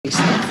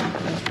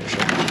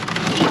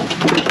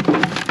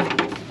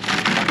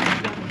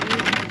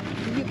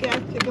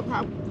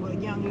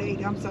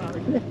I'm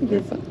sorry. You're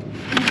fine.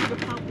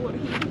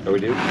 Oh, we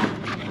do?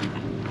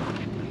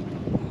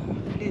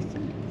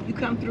 Listen, you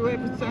come through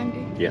every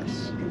Sunday?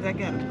 Yes. Because I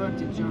got a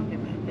bunch of junk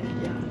in my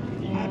backyard.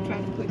 I try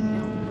to put it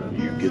on the road.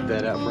 You get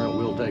that out front,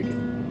 we'll take it.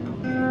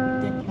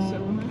 Okay, thank you so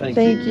much.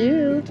 Thank you.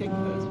 We'll take the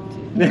husband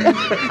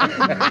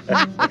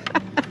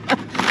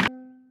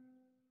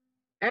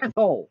too.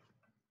 Asshole.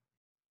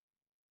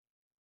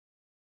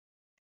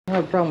 I don't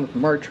have a problem with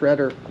March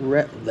weather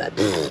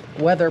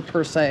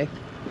per se.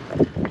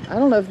 I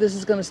don't know if this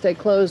is going to stay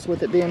closed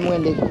with it being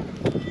windy.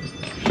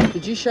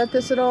 Did you shut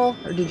this at all,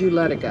 or did you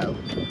let it go?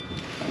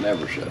 I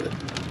never shut it.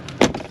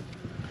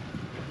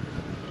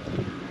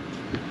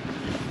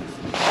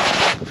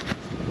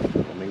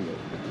 Flamingo.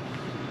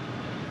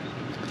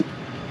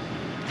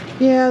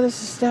 Yeah,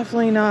 this is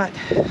definitely not.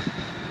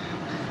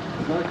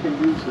 Not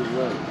conducive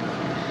weather.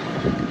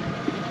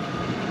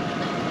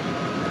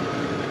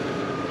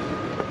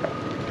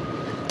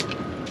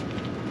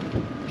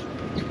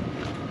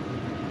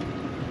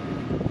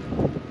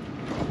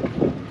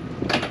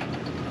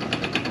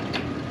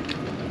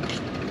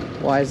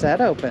 Why is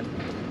that open?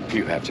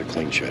 You have to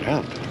clean shit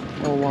up.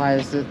 Or why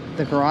is the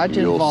garage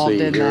You'll involved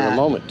see in here that? in a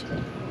moment.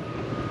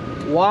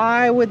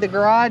 Why would the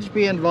garage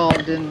be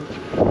involved in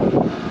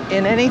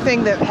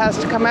anything that has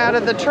to come out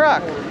of the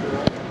truck?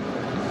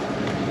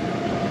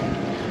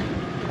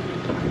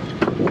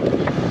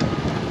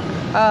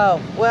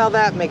 Oh, well,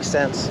 that makes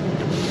sense.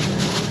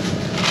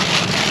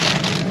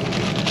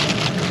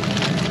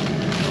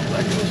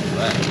 That goes for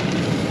that.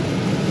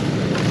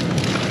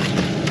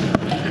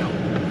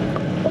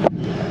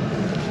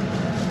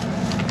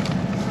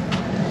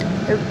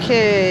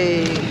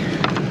 Okay.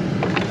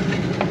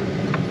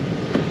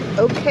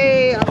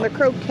 Okay on the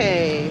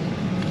croquet.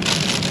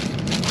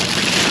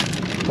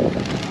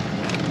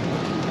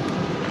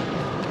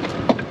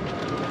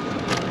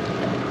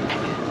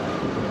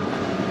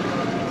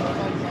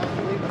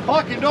 Leave the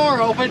fucking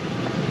door open.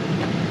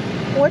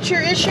 What's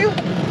your issue?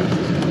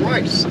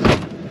 Christ.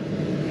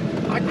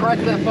 I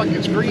cracked that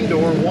fucking screen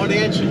door 1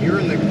 inch and you're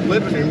in the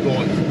living room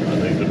going, I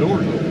think the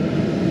door's open.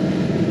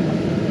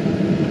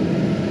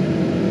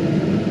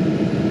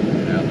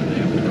 Get out of the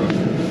damn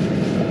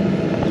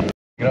truck.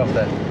 Get off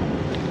that.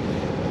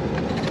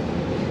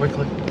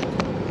 Quickly.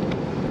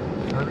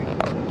 Hurry.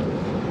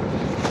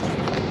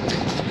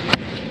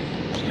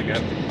 Stick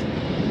up.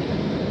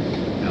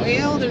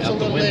 Well, there's a Out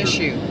the little window.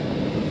 issue.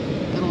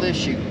 Little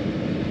issue.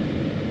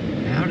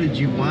 How did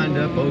you wind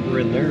up over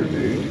in there,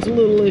 dude? It's a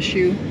little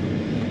issue.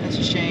 That's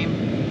a shame.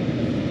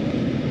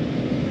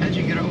 How'd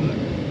you get over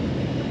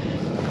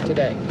there?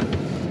 Today.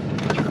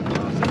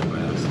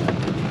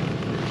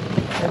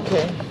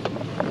 Okay.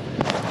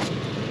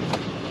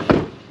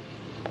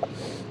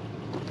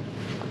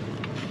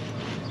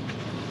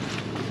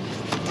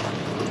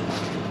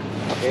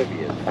 Heavy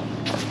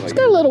is. It's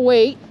got a little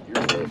weight.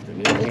 You're lifting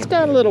it. It's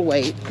got a little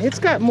weight. It's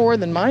got more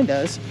than mine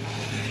does.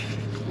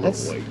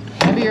 That's Weight.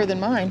 heavier than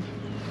mine.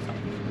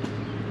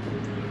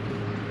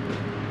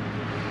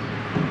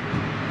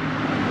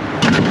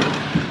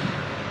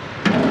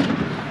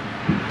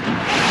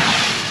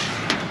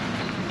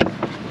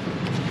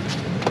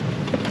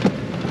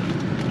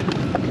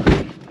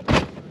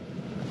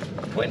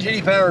 Twin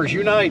Titty Powers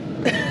unite.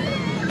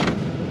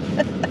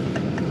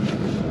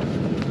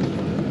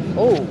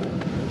 Oh,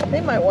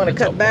 they might want to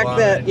That's cut a back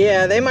blind. that.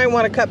 Yeah, they might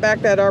want to cut back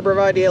that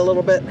arborvitae a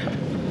little bit.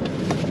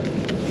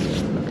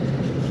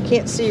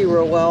 Can't see you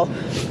real well.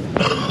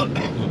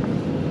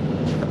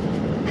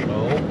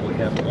 Oh, we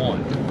have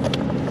one.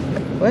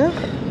 Well,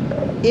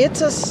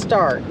 it's a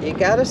start. You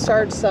got to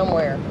start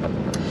somewhere.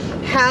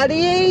 How do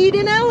you eat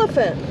an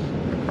elephant?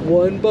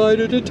 One bite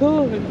at a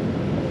time.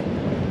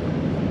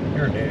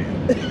 You're an idiot.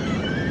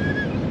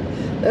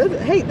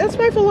 Hey, that's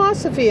my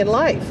philosophy in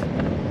life.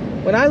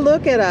 When I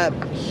look at a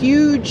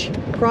huge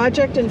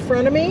project in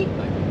front of me,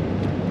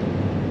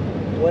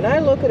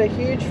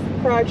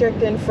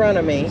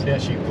 See how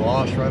she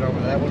glossed right over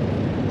that one?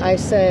 I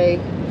say,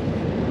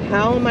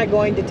 how am I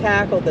going to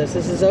tackle this?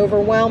 This is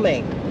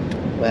overwhelming.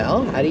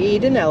 Well, how do you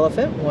eat an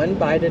elephant? One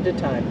bite at a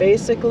time.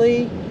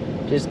 Basically,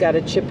 just got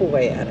to chip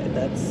away at it.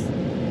 That's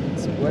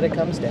what it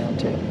comes down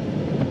to.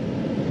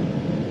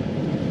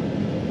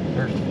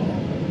 First of all,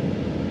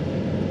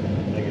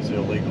 I think it's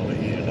illegal to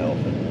eat an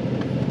elephant.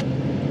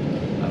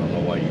 I don't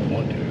know why you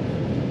want to,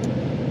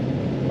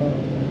 Well,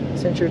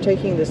 since you're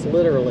taking this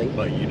literally,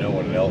 but you know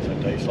what an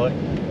elephant tastes like?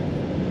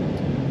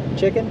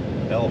 chicken,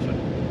 Elephant.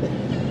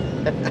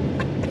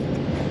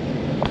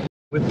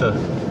 With the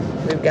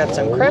we've got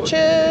some Oh,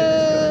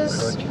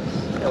 crutches,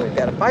 and we've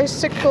got a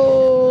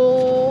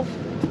bicycle.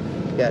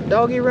 We got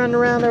doggy running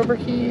around over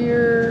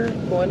here,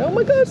 going, oh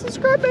my gosh, the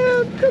scrap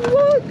man, good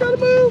luck, gotta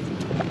move.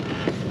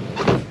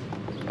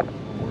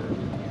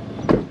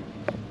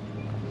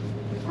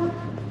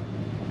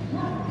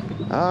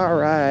 All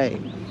right.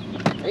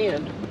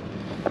 And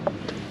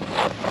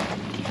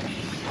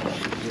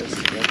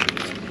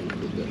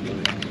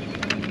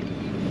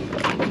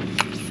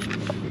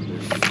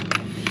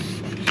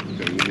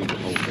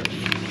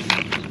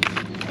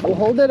we'll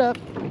hold it up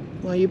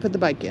while you put the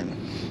bike in.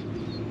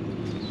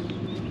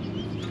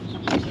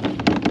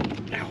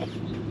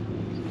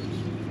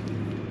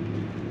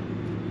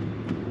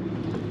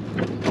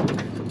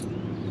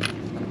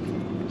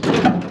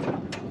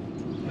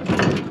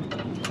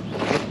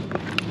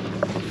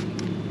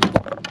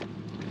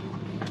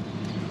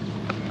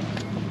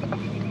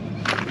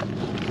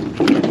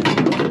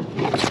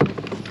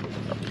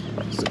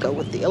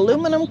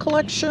 aluminum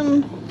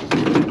collection.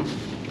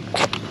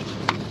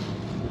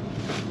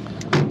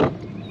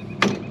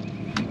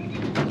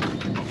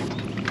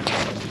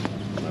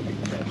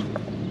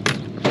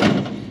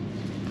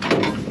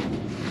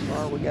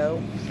 There we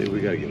go. See, we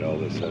gotta get all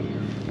this out of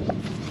here.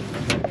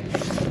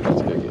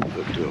 It's gotta get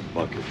put to a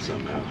bucket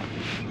somehow.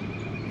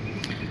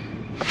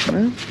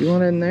 Well, do you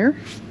want it in there?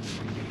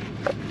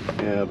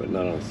 Yeah, but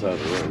not on the side of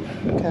the road.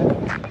 Okay.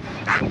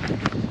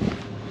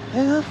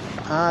 Yeah,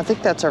 I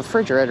think that's our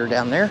refrigerator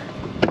down there.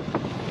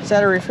 Is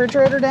that a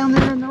refrigerator down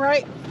there on the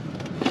right?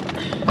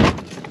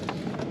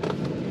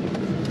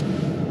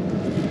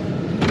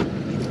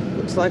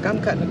 Looks like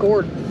I'm cutting a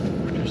cord.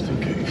 Just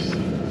in case.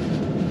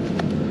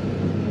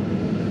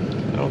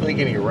 I don't think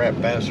any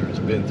rat bastards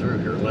have been through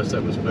here unless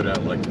that was put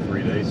out like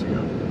 3 days ago.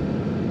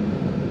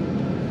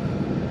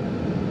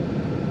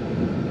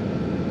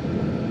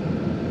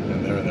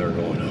 And they're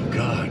going, oh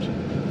God.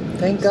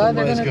 Thank God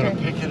they're Somebody's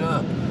gonna pick it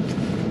up.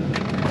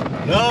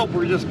 Nope,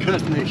 we're just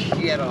cutting the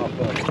shit off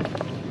of it.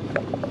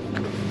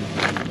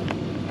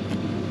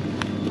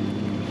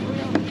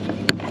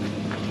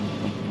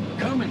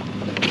 Coming.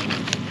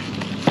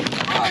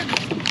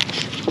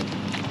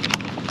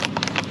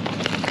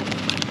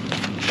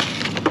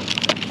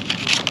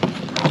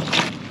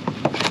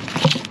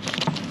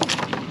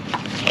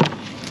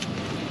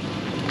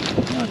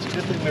 It's a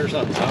good thing there's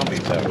not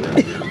zombies out around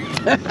here.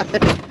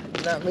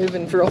 Not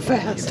moving real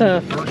fast, huh?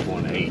 The first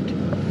one ate.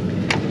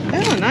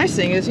 Yeah, the nice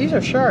thing is these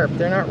are sharp.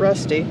 They're not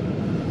rusty.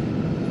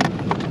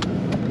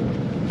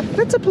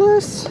 That's a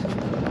plus.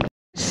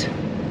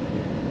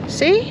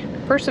 See?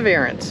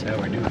 Perseverance.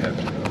 Yeah, we do have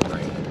some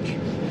range.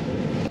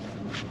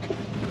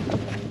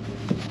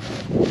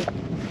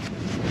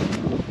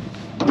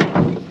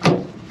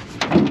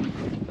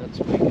 Let's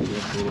make it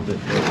look a little bit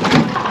better.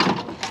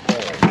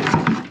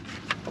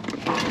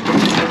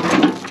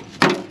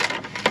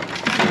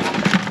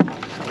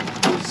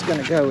 It's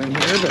gonna go in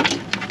here, but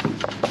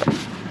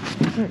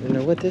I don't even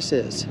know what this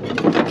is.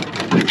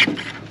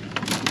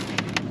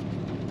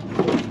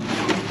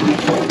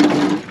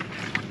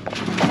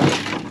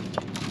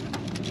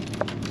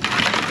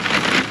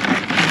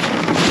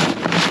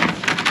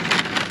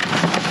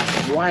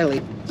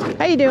 Wiley.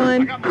 How you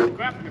doing? I got my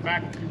scrap in the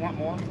back if you want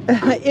more.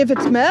 If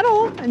it's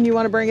metal and you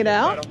want to bring it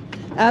out, Metal.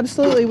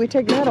 absolutely, we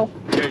take metal.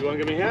 Okay, you want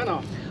to give me a hand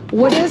or?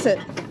 What is it?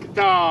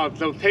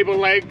 The table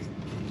legs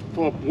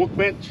for a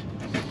workbench.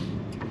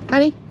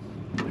 Honey?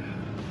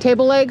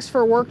 Table legs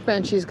for a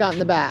workbench he's got in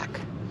the back.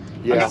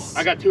 Yeah.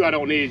 I got two I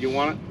don't need. You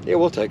want it? Yeah,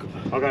 we'll take them.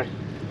 Okay.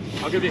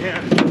 I'll give you a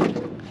hand.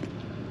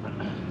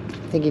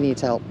 I think he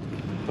needs help.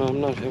 I'm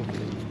not helping.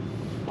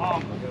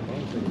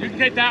 You can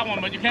take that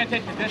one, but you can't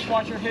take the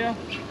dishwasher here.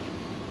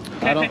 You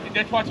can't take the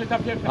dishwasher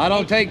up here. I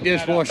don't take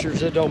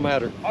dishwashers, it don't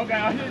matter. Okay,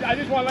 I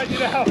just want to let you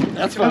know.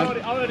 That's I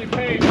fine. already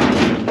paid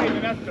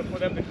an extra for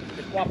them to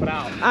swap it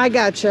out. I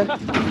gotcha.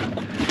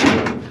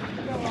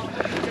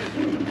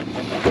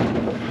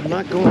 I'm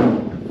not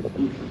going.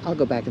 I'll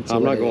go back and see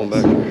I'm what not it going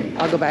is. back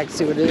there. I'll go back and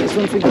see what it is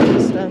once we get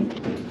this done.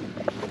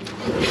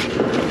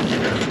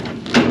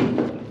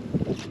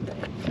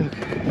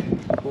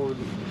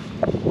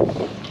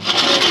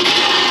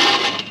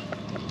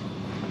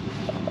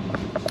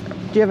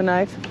 Do you have a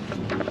knife?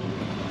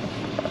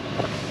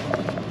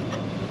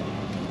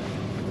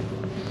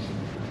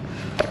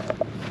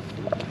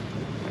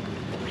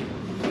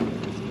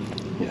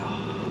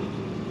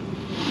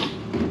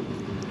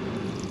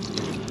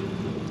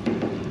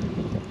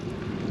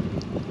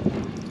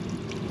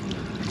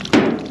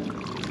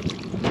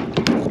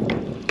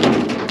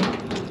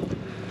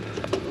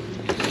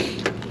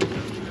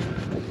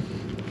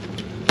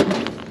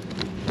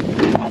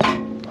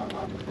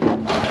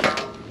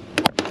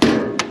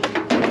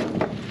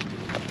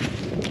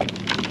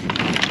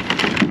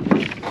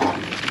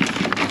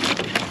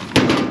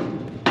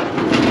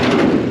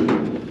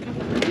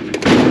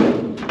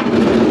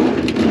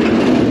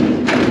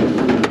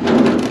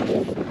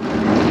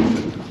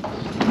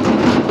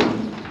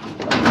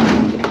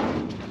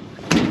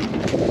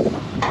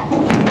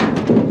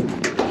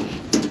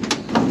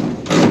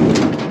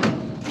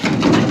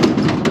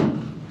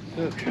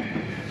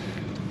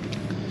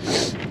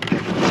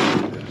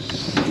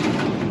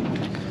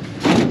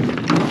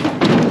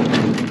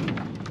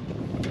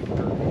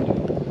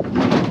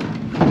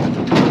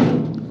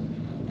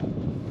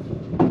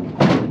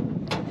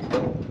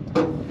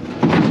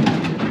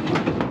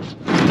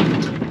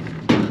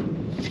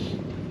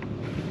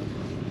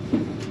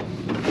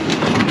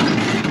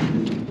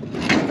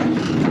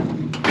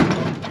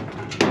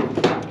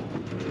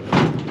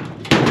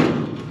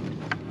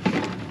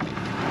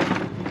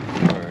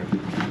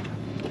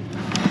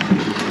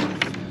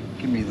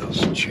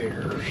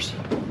 Chairs.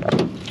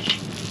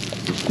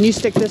 Can you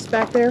stick this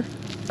back there?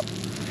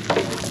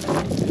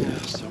 Yeah,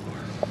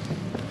 somewhere.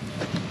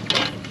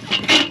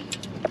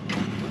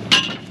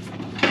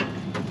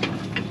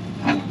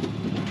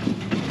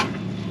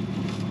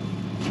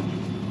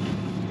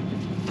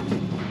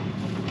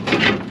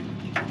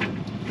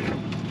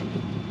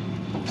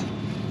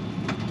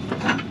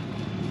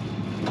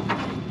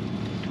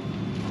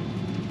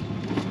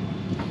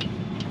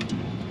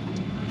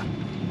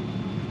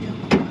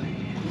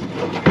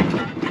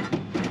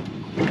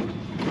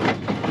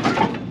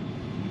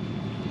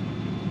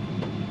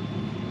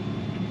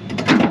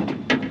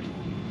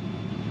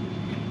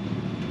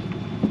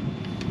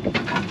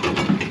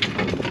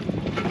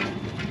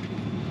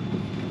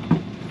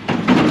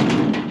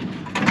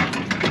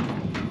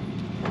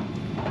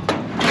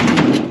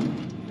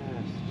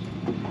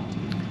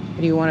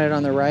 Do you want it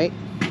on the right?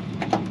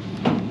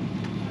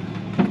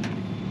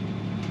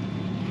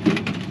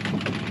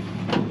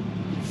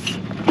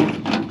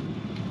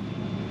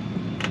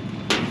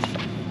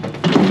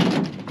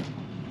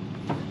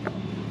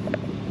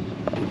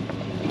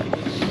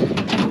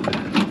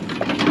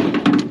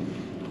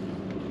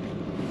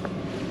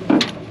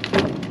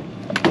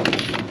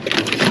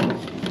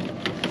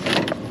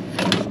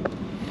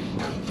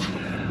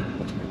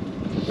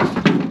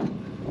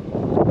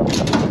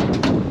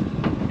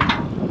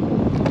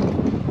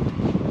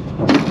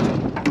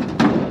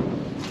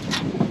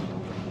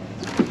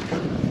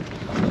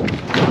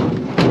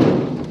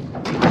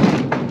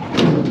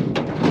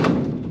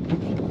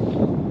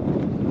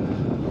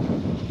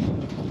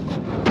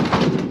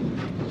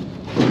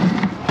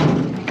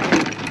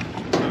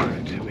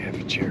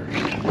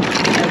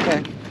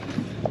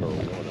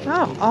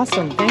 Oh,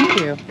 awesome.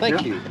 Thank you.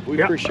 Thank you.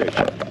 We appreciate it.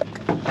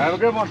 Have a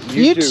good one.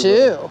 You too. See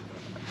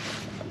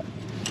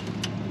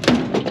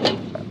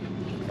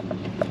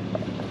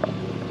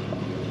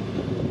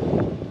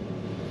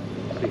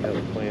how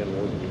the plan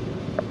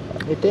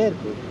worked. It did.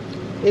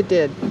 It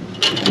did.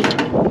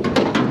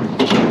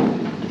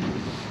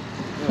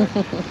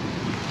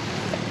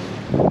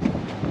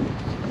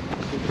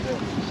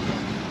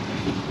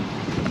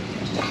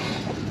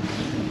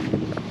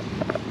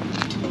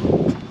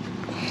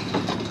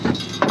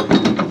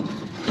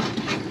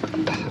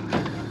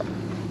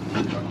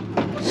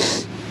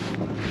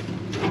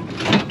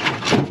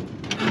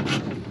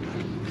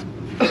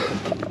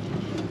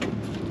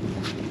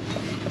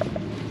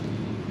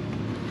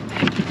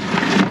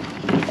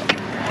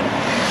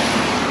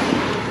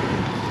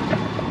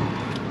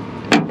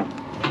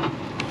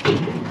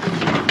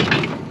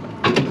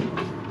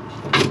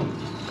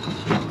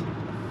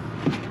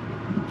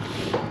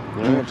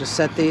 We'll just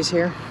set these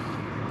here.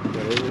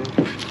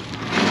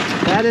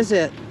 That is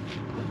it.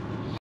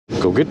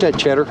 Go get that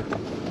cheddar.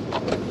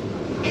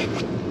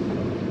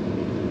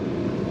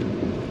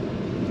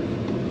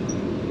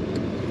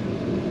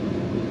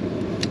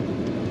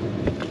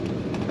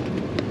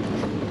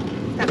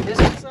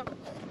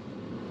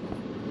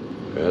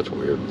 That's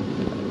weird.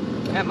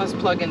 That must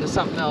plug into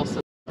something else.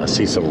 I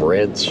see some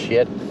Reds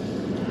shit.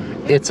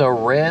 It's a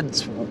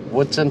Reds.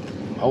 What's in?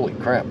 Holy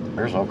crap!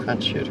 There's all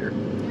kinds of shit here.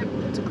 Yep,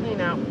 it's a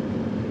clean out.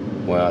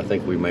 Well, I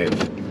think we may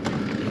have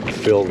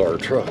filled our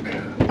truck. What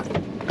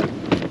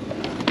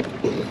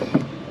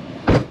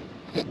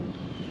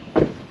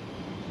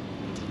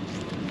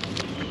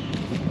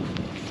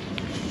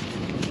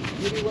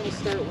do you want to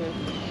start with?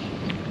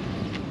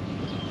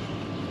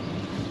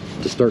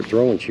 To start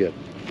throwing shit.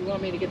 You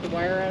want me to get the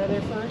wire out of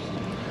there first?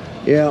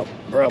 Yeah,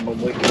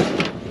 probably.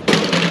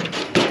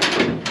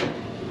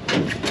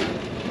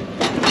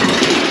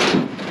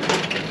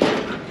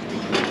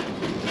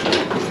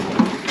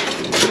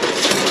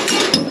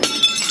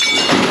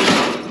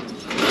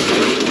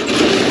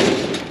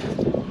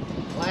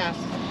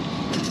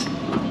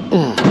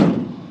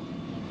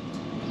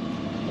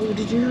 Oh,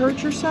 did you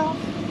hurt yourself?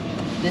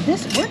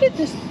 Where did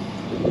this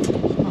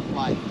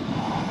fly?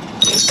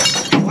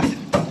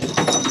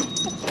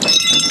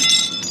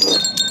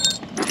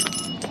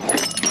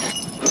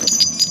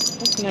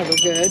 That's never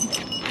good.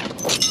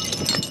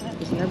 That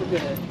is never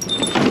good.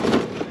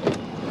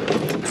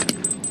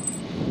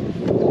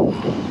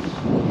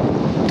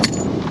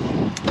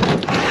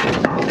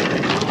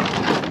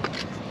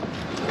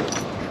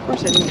 Of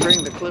course I didn't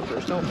bring the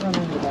clippers. Don't run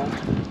into that.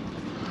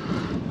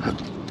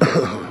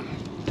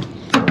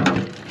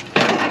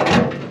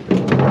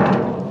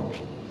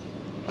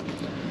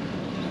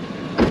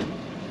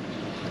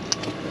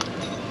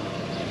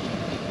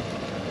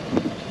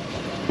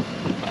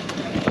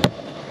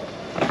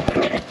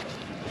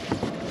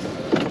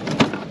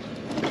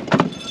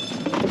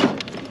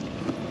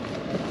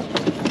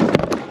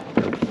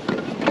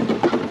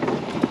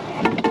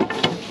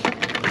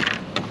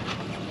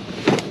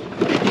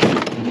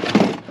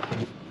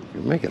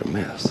 Making a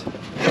mess.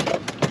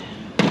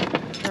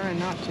 Try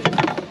not to.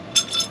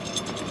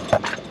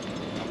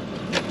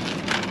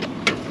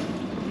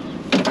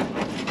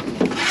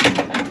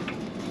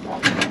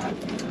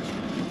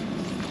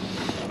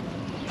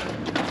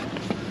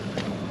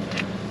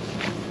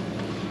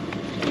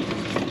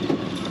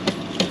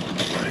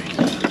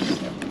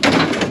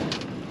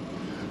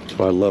 That's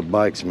why I love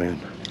bikes,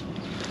 man.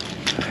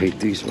 I hate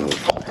these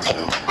motherfuckers.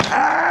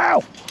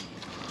 Ow!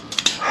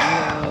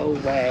 No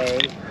way.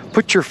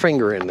 Put your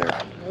finger in there.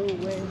 No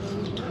way.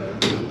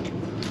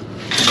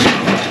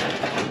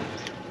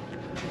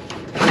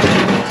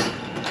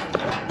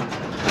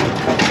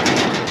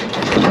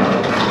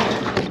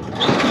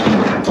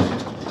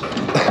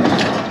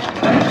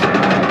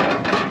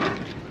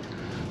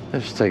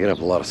 It's taking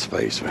up a lot of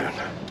space, man.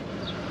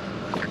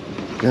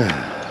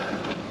 Yeah.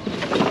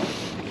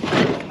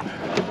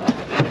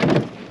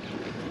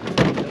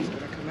 That's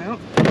gonna come out.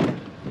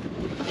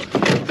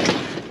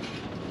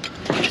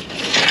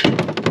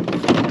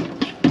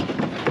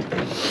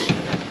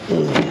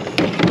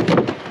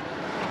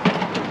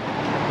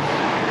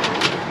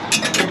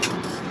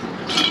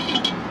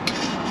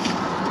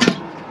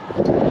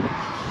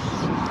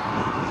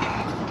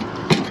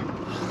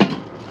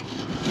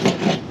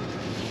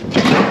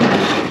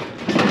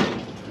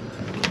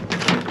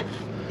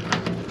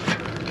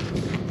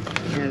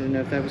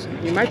 didn't know if that was.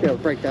 You might be able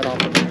to break that off.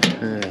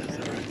 That's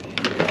all right.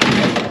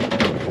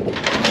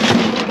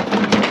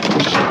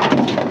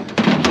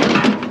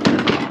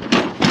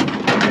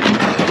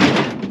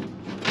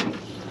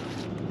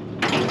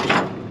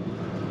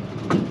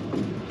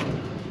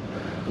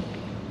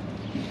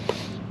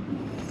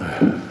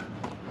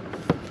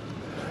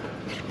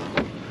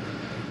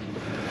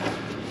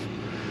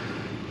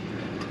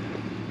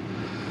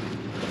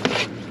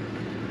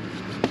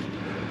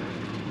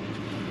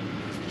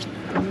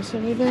 Miss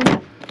anything?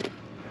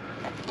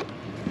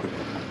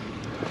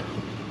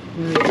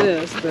 There's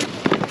this, but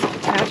it's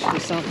attached to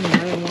something. I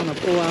didn't want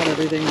to pull out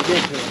everything to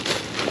get to it.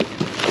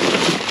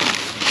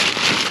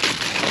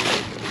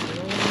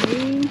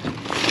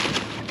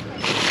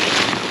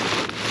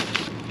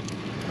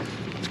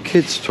 It's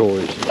kids'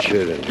 toys and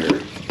shit in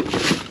here.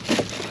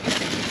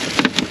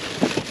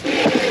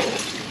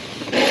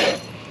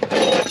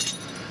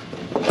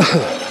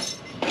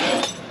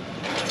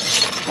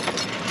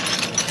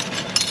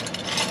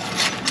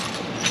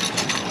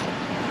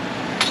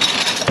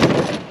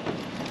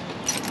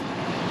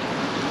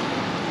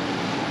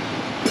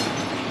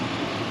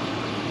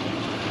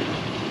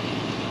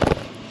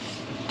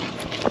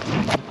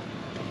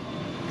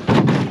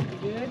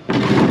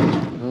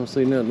 I don't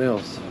see nothing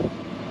else.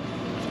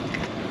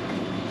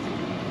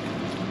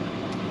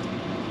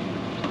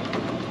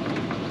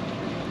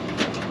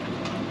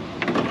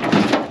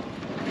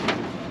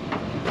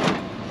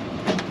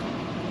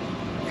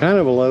 Kind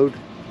of a load.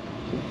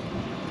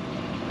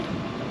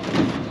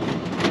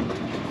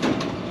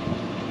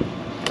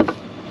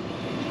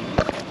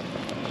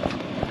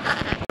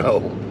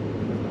 Oh,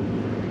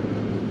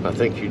 I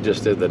think you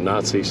just did the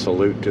Nazi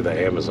salute to the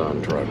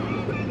Amazon truck.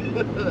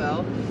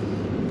 Well,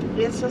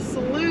 it's a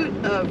salute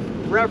of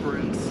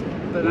reverence,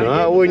 but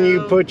Not when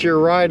you put your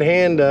right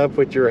hand up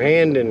with your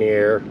hand in the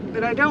air.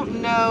 But I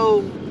don't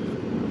know.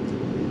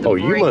 Oh,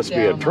 you must be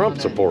a breakdown Trump on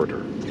it.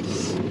 supporter.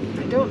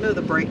 I don't know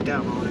the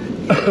breakdown on it.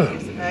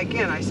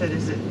 Again, I said,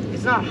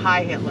 it's not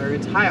Heil Hitler,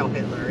 it's Heil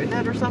Hitler, isn't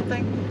it, or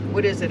something?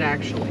 What is it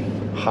actually?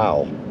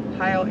 How?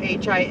 Heil,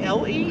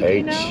 H-I-L-E?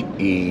 H-E-I-L.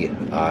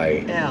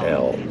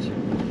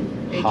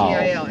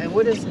 H-E-I-L. And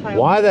what is Heil?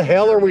 Why the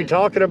hell are we German?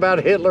 talking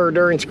about Hitler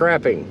during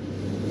scrapping?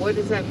 What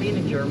does that mean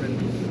in German?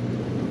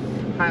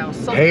 Heil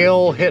something.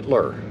 Hail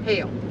Hitler.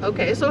 Hail.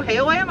 Okay, so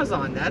Hail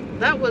Amazon.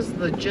 That was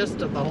the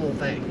gist of the whole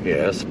thing.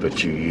 Yes,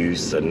 but you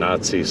used the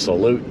Nazi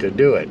salute to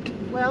do it.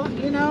 Well,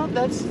 you know,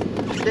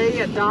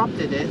 they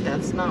adopted it.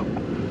 That's not.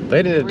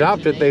 They didn't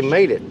adopt it, they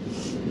made it.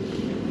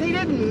 They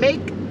didn't make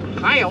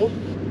Heil.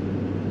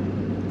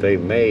 They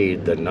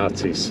made the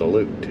Nazi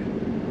salute.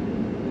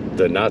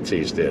 The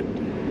Nazis did.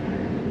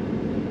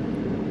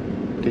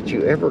 Did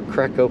you ever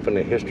crack open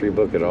a history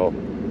book at all?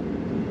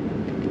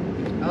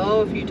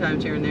 Oh, a few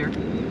times here and there.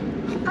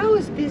 I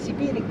was busy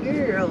being a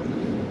girl.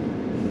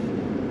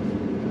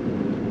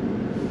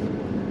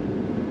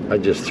 I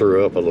just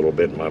threw up a little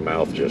bit in my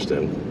mouth just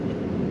then.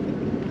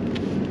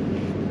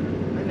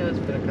 I know it's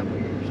been a couple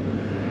years.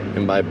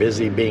 And by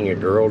busy being a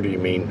girl, do you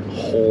mean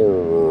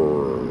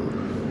horror?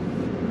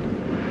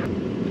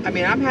 I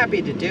mean, I'm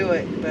happy to do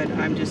it, but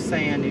I'm just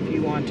saying if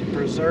you want to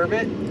preserve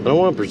it. I don't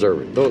want to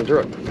preserve it. Don't throw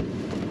it.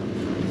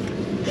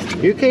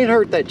 You can't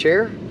hurt that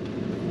chair.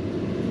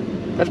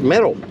 That's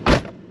metal.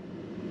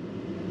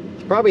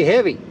 It's probably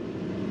heavy.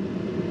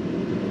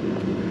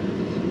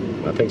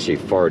 I think she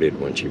farted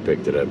when she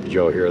picked it up. Did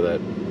y'all hear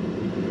that?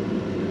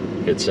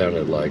 It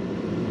sounded like,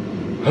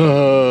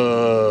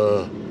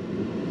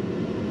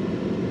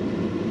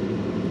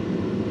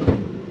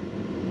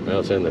 Now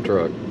it's in the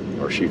truck,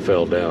 or she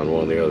fell down,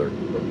 one or the other.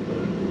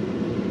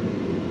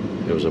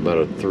 It was about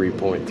a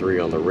 3.3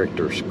 on the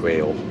Richter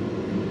scale.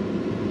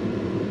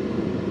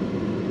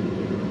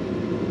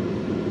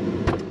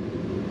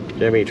 Did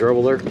you have any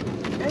trouble there?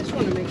 I just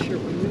want to make sure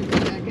we move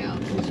it back out,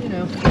 because, you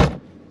know.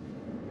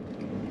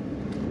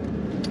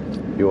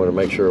 You want to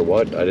make sure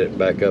what? I didn't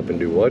back up and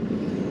do what?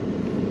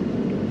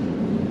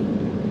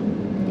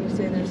 You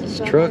say there's a This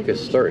shot truck like is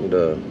this? starting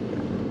to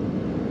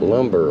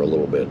lumber a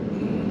little bit.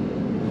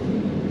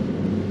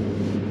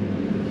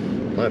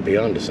 Might be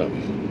onto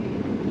something.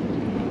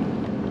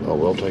 Oh,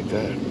 we'll take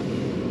that.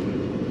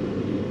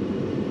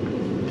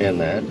 And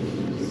that.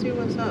 See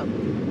what's up.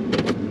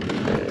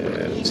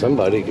 And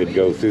somebody could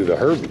go through the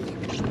Herbie.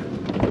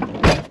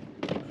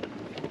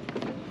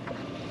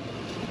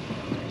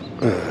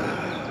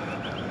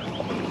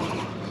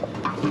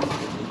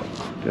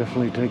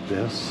 Definitely take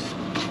this.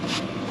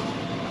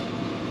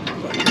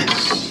 If I can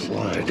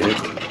slide it.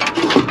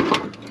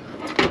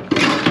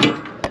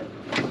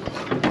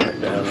 Right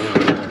down in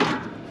there.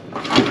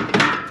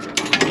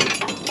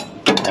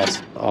 That's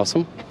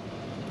awesome.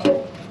 If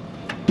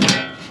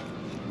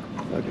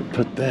I could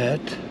put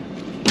that.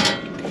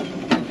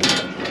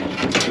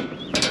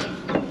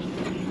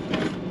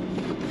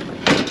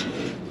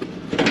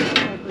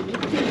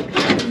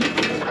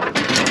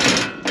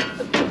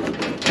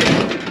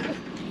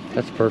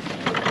 That's perfect.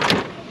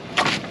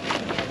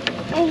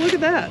 Oh, look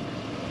at that.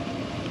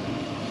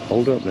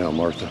 Hold up now,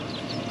 Martha.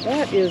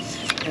 That is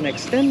an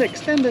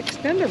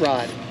extender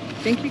rod.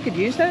 Think you could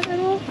use that at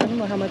all? I don't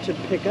know how much it'd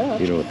pick up.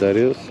 You know what that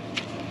is?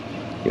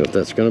 You know what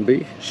that's gonna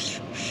be?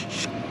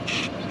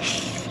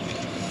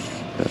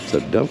 That's a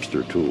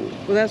dumpster tool.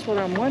 Well, that's what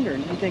I'm wondering.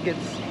 You think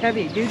it's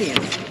heavy duty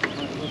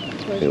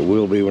enough? It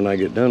will be when I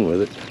get done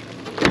with it.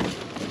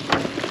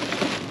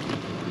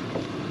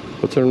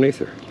 What's underneath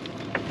her?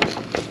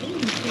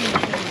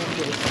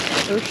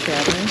 Earth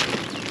shattering.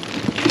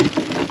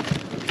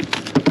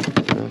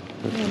 Oh,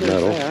 that's There's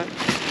metal. that.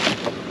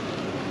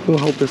 Who'll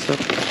hold this up?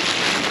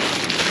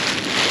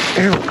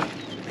 Ow!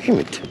 Damn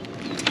it.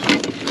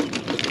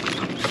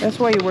 That's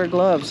why you wear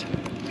gloves.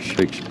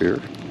 Shakespeare.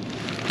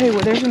 Hey,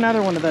 well, there's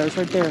another one of those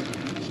right there.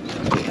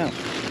 Oh,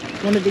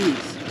 one of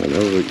these. I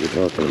know what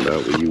you're talking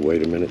about. Will you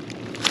wait a minute?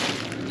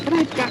 But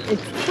I've got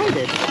it's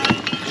threaded.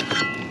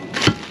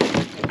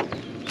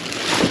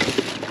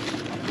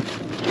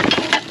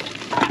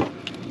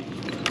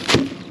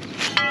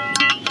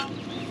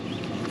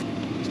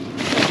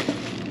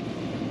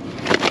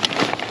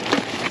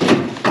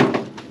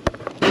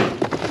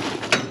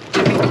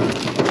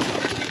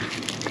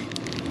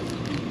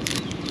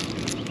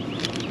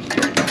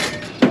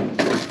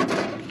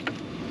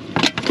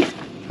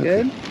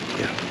 Good?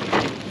 Yeah.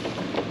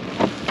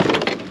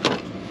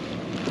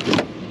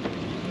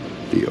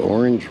 The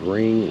Orange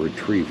Ring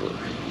Retriever.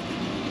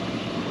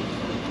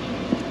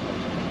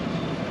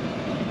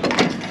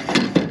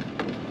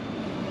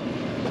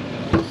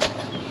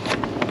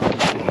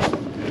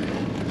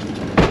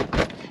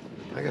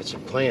 I got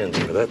some plans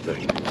for that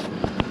thing.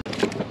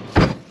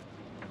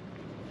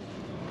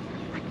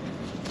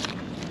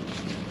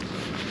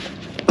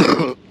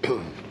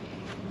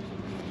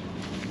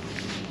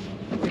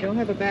 We don't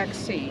have a back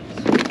seat.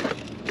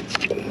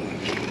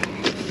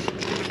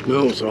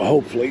 No, so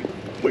hopefully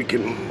we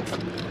can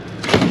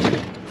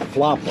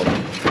flop them.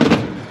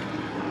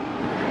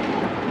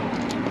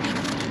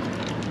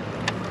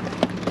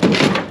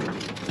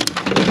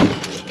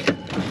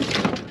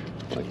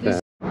 Like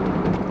that.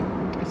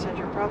 I said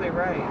you're probably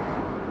right.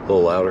 A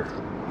little louder,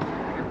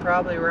 You're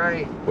probably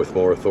right. with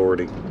more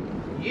authority.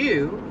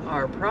 You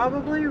are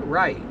probably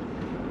right.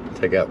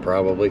 Take out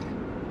probably.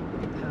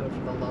 Oh,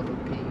 for the love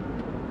of Pete.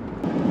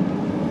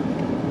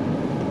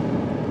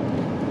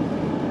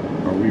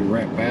 Are we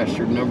rat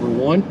bastard number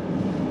one?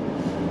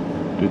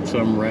 Did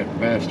some rat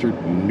bastard?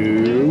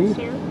 No.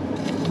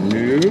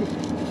 No.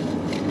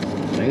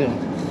 Hang on.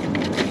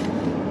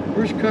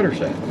 Where's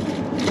Cutter's at?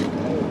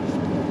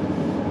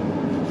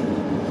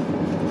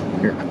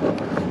 Here.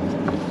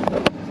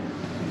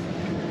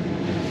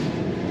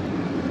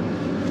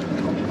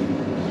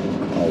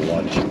 I'll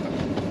watch it.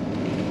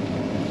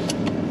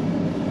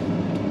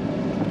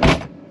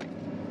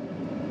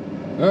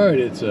 All right,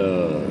 it's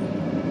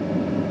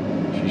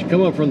she's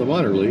come up from the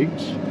minor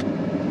leagues.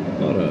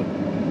 Ought to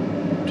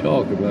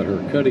talk about her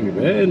cutting.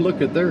 And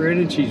look at there,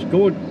 and she's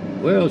going.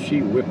 Well,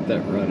 she whipped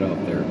that right off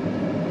there.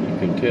 You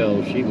can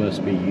tell she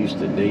must be used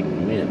to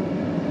dating men.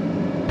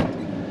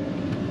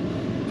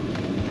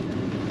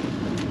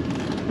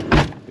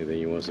 Anything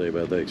you want to say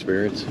about that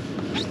experience?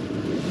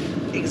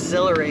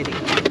 Exhilarating.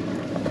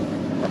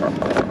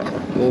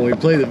 When we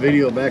play the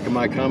video back in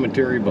my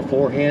commentary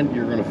beforehand,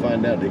 you're going to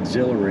find out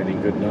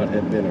exhilarating could not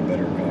have been a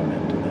better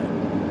comment to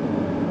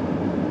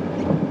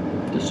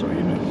that. Just so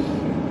you know.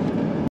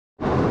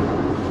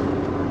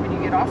 When you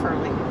get off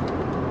early.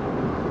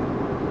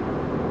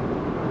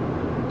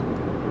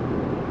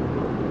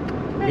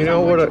 You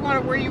know what?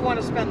 Where you want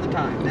to spend the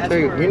time. That's Tell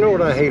you, where you know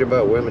what I hate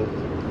about women?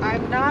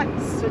 I'm not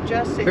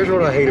suggesting. Here's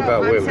what I hate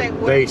about I'm women.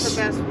 saying, They what's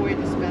the best way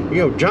to spend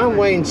You know, John time?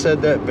 Wayne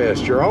said that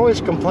best. You're always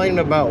complaining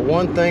about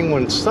one thing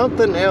when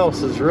something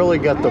else has really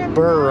got the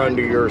burr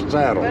under your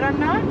saddle. But I'm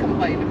not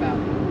complaining about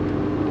it.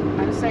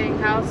 I'm saying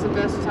how's the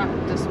best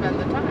time to spend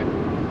the time.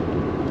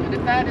 And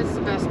if that is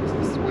the best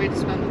way to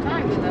spend the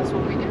time, then that's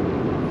what we do.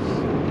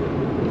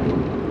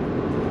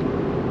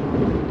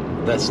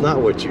 That's not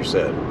what you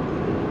said.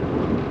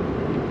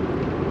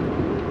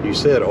 You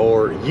said,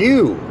 or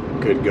you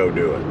could go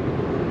do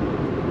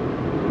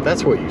it.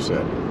 That's what you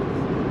said.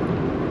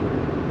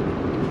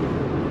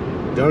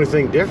 The only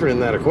thing different in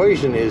that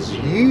equation is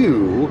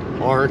you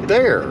aren't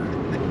there.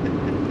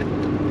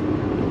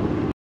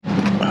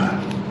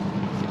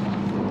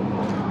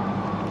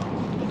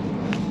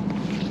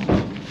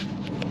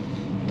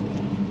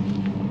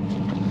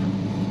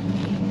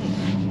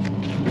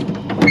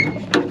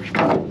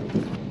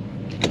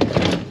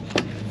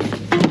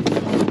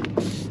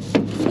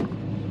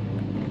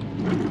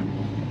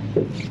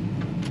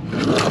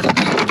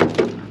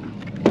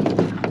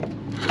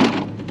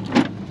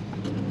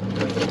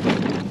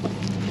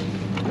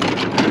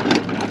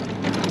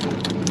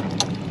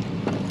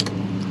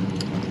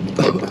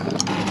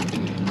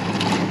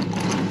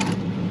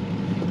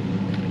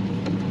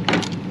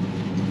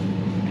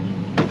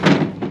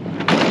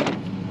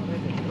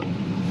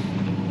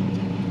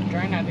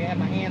 Try not to have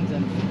my hands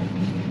in.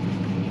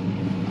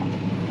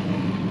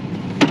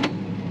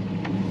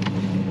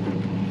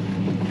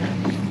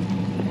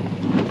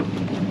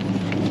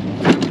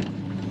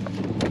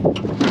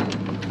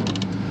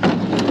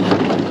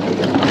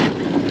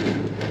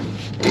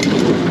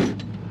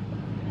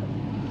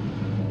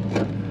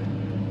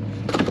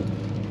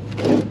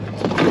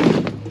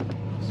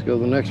 go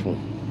to the next one.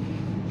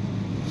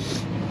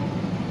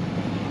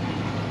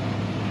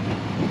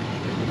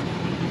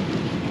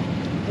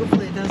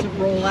 Hopefully it doesn't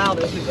roll out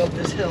as we go up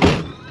this hill.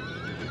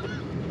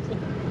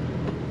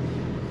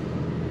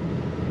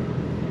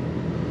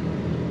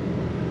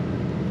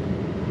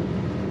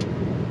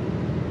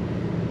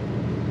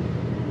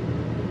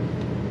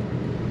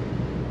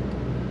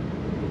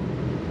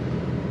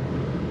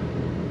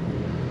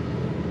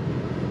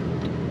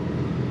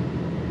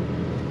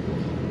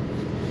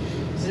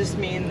 Does this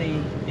mean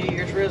the New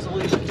Year's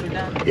resolutions are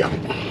done? Yeah.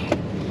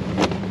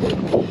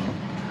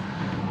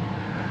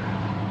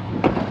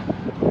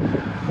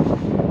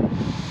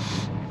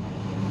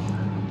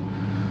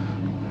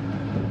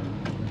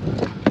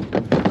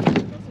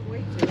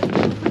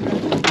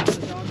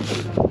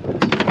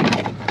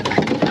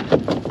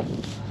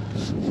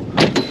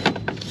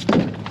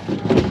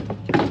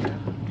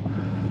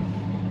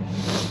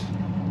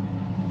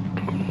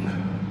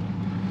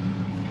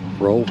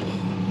 Roll.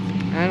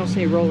 I don't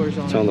see rollers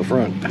on It's it. on the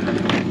front.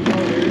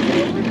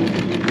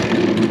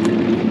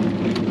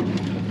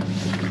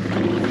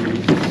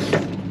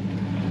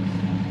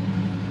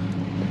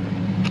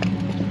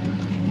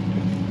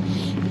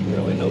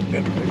 Really no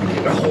good to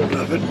get a hold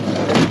of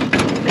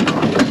it.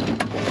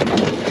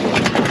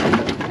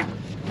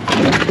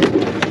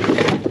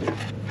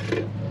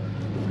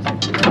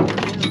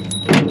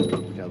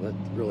 Yeah, that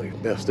really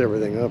messed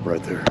everything up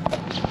right there.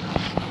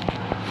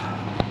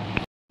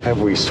 Have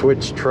we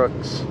switched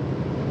trucks?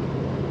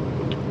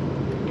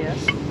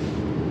 Yes.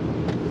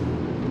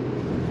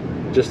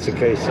 Just in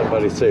case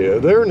somebody say, oh,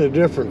 they're in a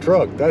different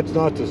truck. That's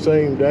not the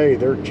same day.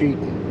 They're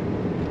cheating.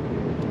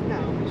 No,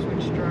 we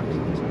switched trucks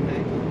on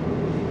Sunday.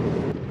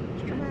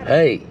 It's dramatic.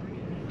 Hey,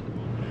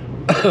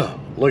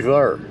 look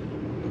there.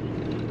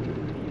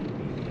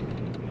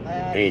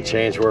 That Any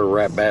chance we're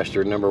rat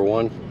bastard number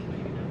one?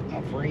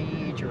 a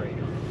refrigerator.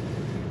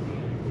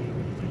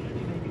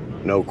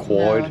 No No,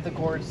 quad. the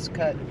cord's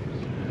cut.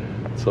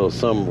 So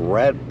some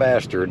rat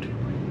bastard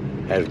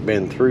has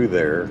been through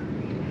there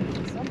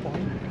At some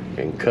point.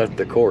 and cut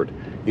the cord.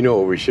 You know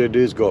what we should do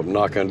is go up and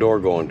knock on the door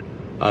going,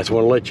 I just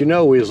want to let you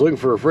know we was looking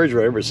for a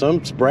refrigerator, but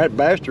some rat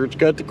bastards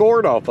cut the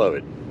cord off of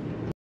it.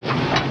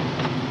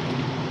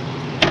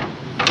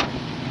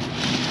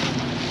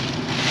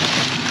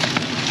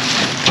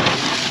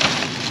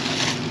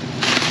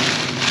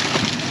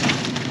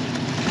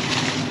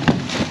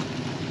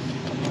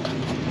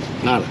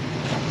 Not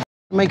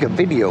make a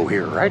video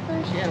here, right?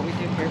 Yeah, we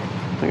do here.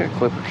 I got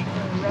clippers.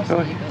 Rusty, Oh,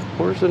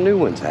 but where's the new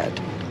ones at?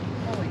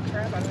 holy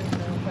crap, I don't even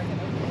know if I can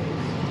open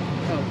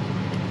these. Oh.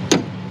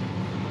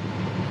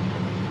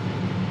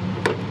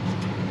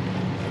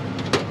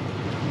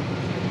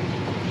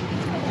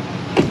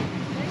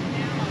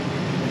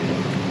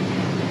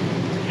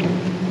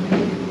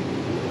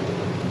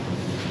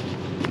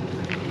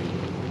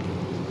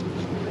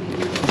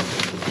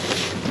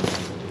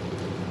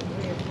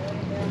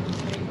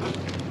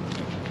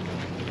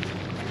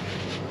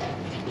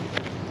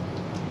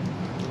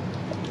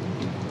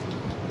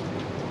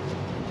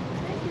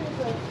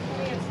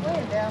 It's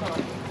laying down on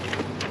it.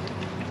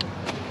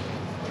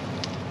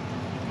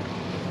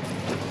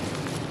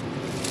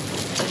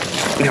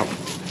 No.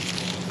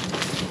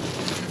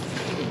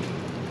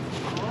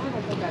 I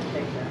don't think I'd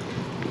take that.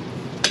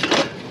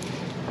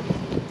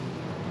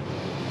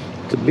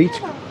 It's a beach.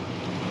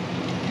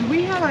 Do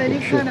we have any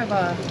Sure. kind of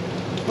a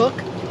hook?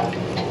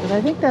 Because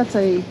I think that's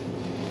a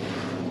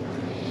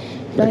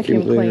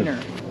vacuum cleaner.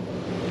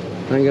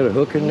 I ain't got a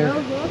hook in there.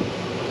 No hook?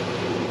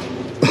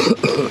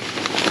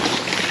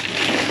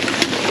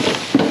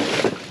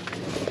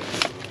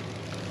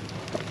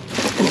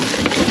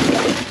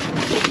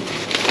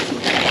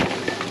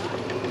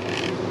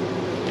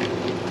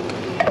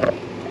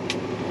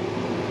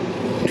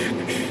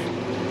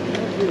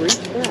 You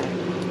reach back.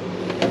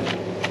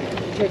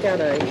 Take out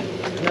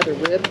another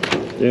rib.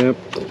 Yep.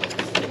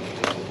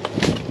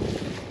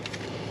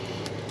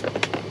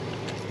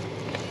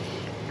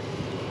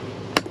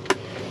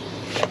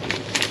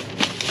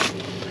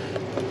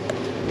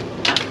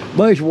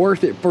 But it's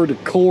worth it for the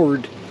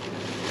cord.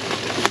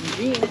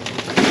 Eugene.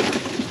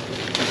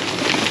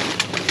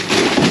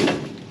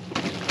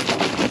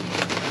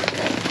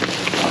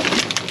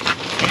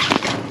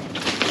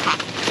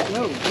 I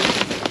know.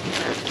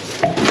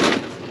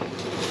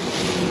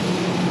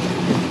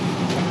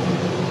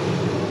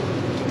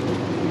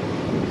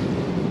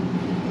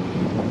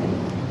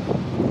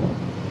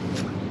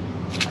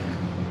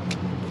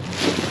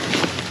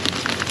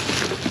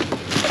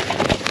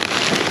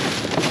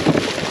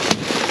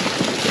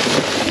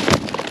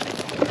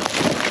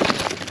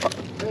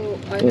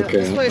 Okay,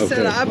 That's why I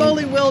said okay. I'm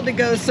only willing to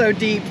go so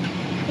deep.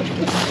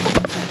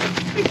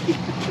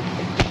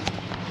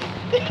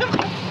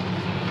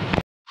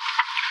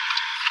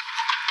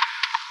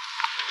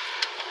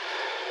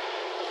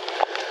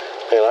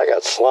 Man, I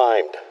got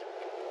slimed.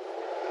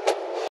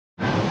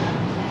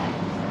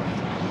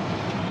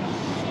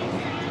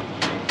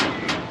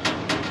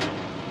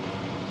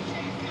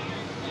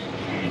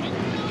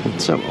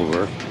 It's something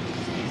over.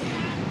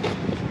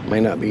 May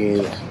not be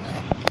anything.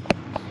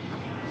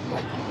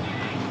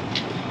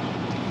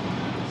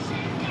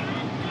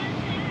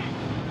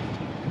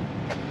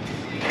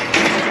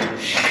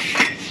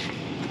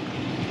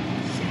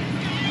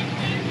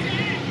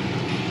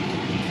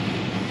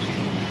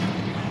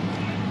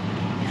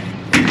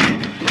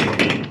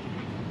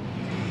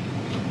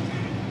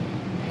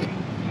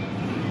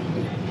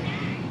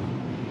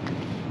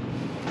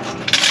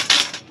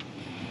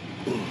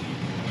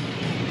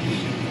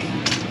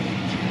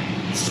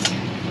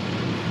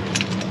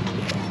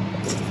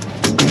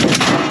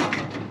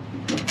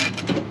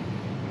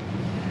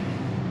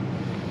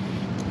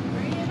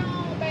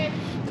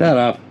 Shut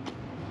up.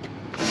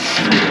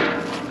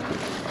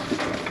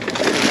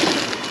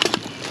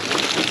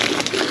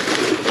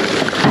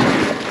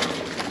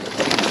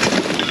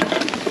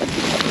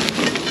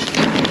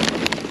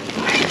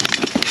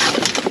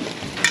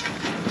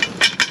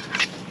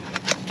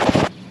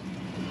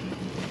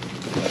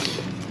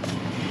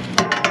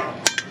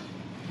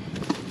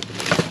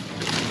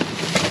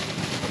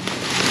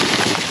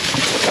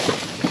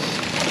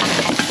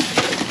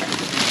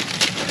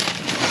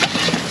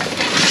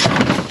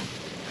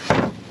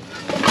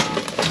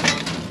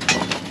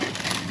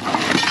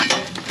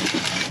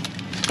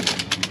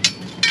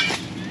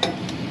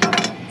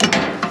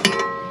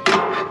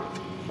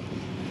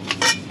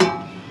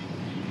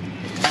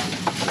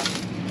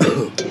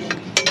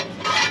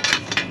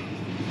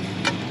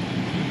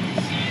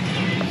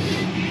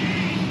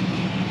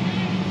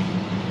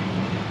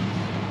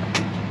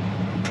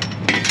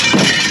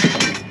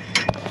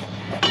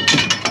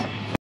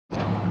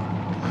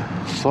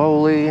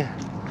 Slowly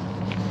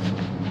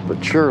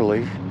but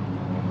surely,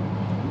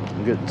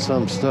 I'm getting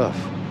some stuff.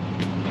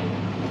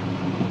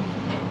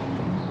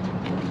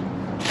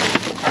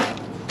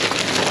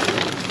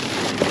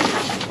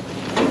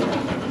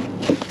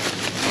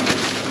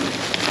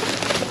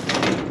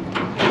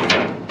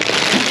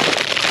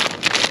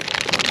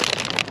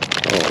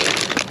 Oh,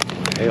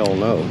 hell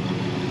no.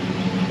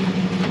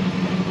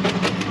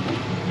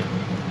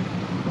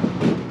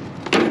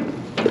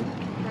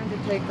 Trying to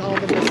take all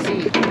the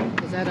receipt,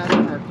 because that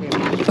other part came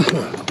out.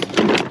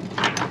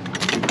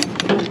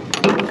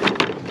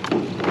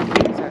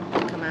 Does that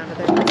come out of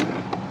there?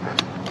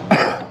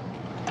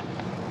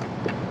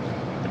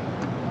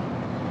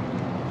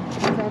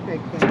 What's that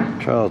big thing?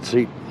 Child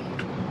seat.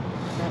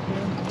 That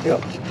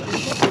Yep.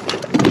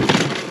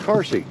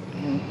 Car seat.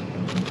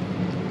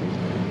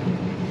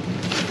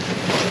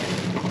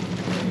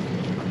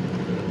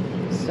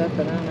 stuff,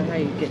 but I don't know how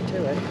you get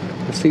to it.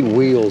 I see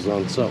wheels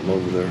on something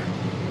over there.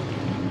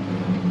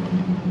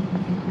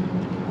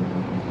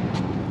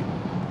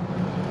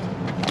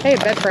 Hey,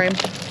 bed frame.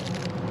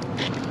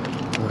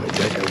 All right,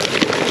 take it.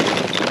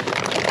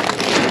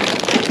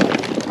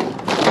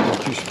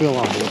 Don't you spill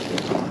on me.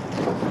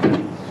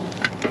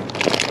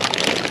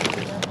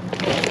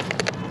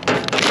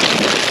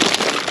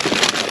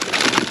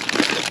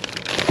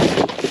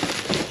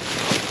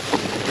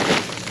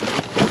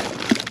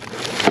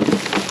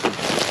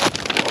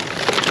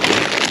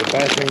 The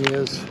bad thing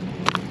is,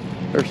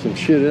 there's some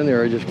shit in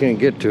there, I just can't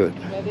get to it.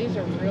 Yeah, these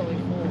are really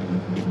full.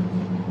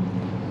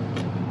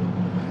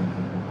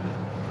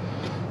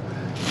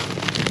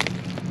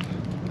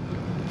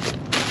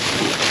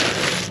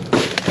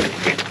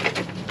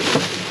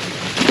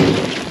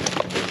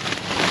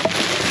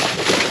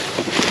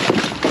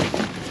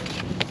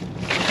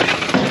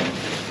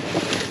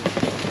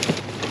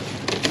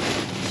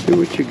 See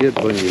what you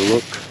get when you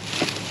look.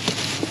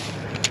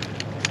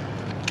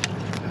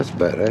 That's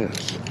badass.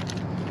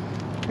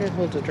 It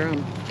holds a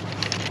drum.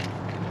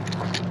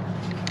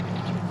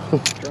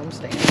 Drum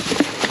stand.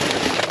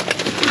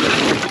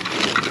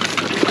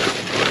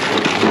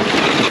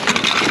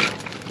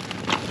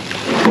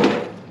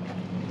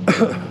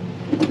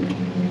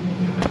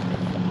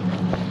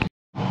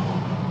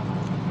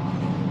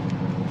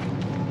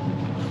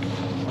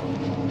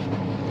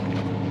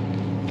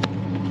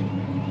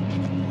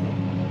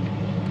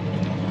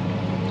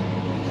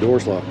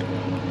 Door's locked.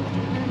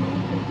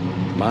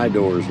 My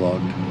door's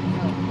locked.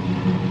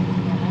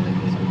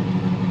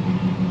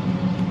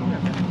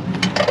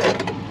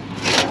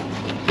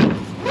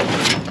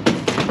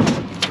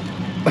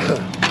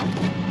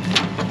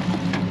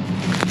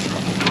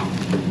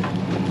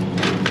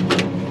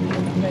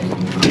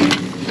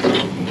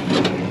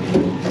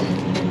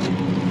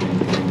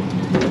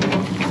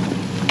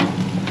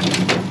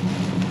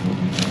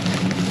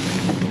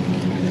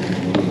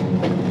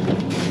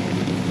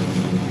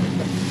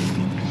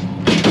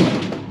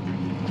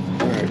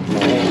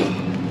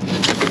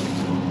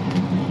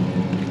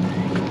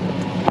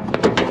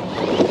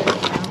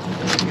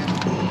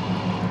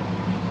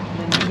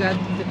 Got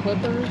the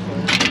clippers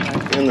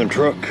or? In the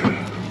truck.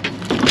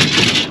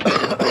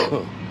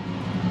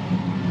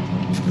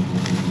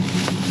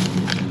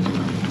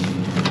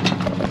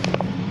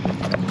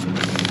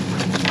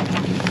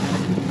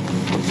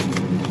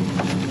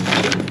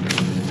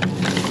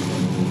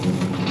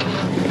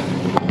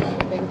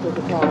 Things with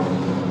the top.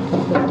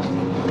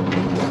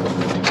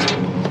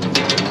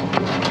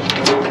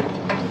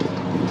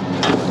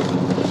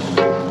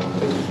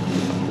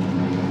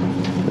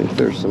 I think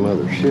there's some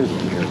other shit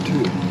in here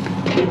too.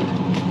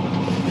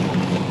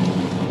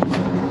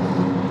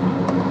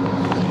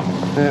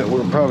 That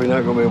we're probably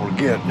not going to be able to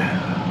get.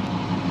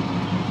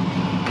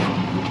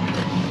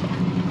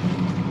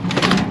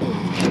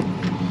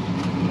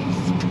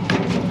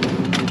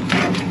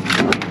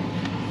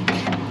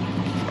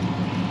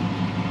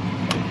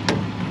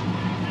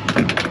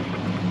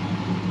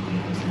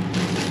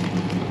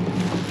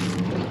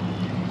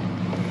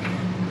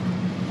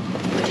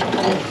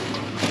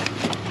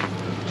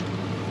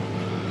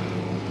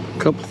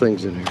 Couple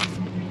things in here.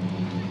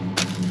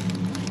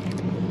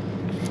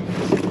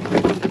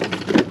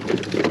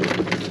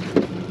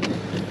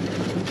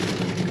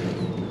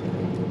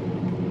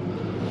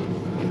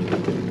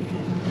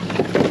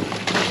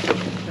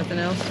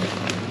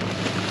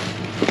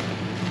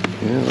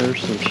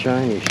 some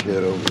shiny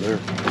shit over there.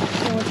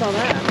 Oh, what's all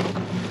that?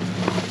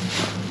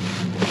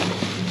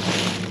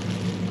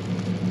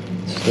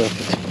 Stuff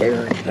that's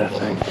buried, I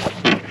think.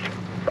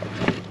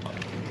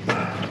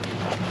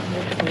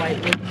 There's some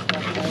lightweight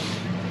stuff,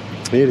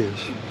 though. It is.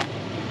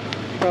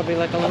 Probably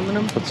like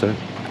aluminum. What's that?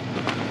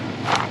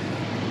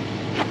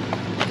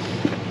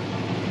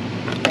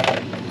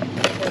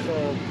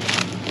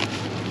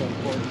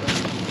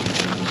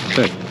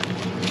 Okay.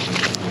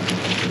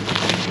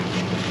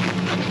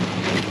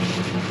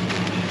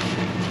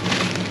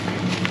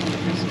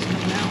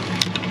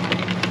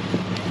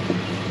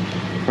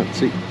 Front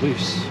seat,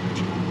 please.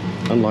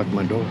 Unlock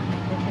my door.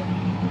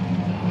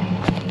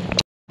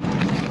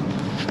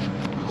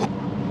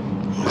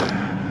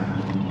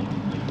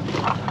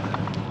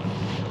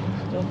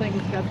 Still think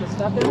it's got the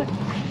stuff in it?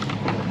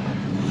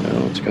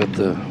 Well, it's got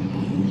the...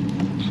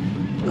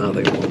 No,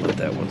 they won't let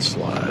that one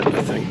slide,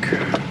 I think.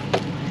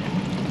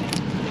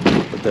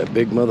 But that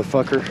big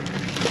motherfucker,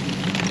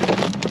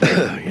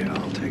 yeah,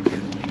 I'll take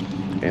it.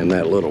 And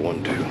that little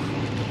one, too.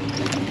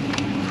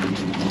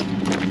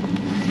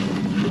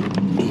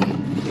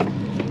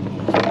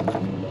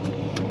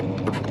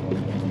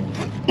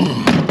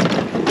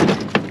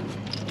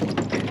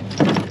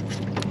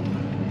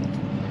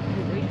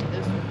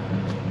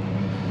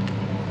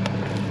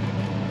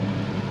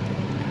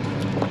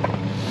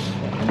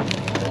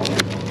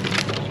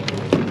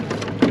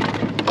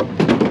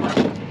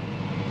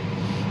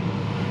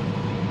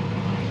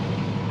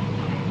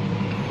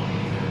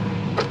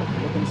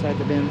 Inside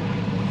the bin.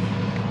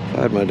 If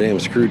I had my damn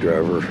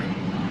screwdriver.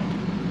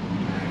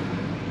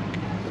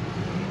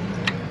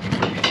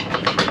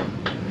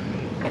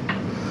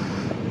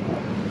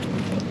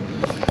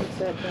 What's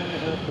that down the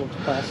airport's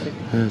plastic?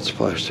 It's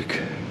plastic.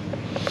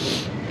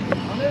 There's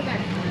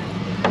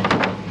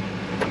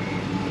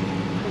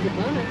a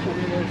bunch. I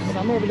mean, there's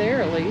some over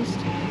there at least.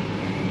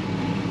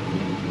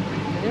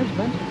 And there's a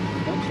bunch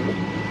of them.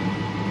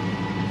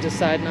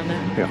 Deciding on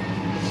that? Yeah.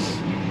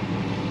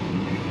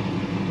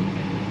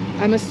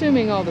 I'm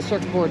assuming all the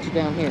circuit boards are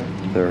down here.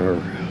 There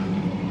are.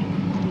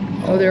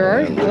 Oh, there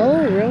are? down there.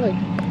 Oh, really?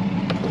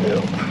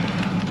 Yep.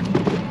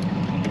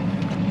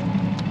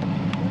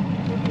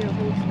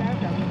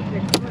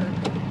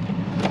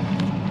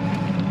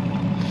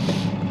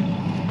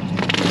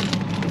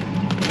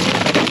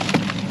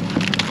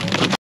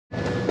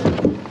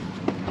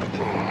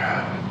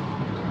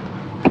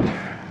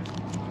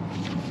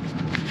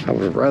 I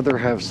would rather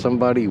have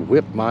somebody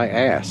whip my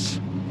ass.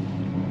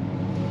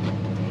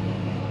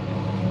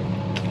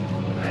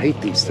 I hate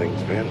these things,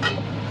 man.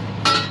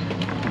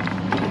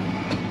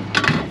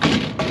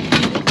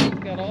 It's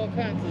got all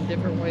kinds of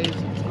different ways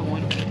it's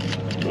going.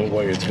 No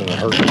way it's gonna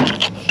hurt. All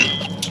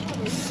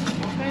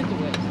kinds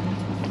of ways.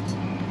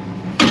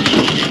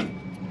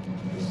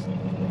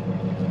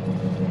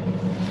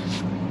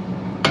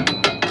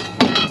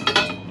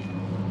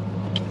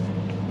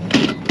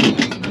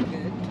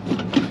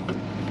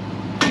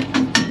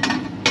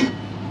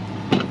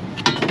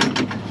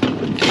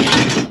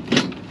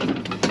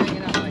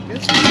 Hanging out like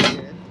this is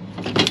good.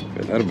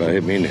 That about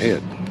hit me in the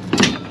head.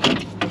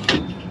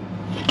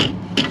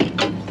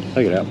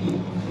 Take it out.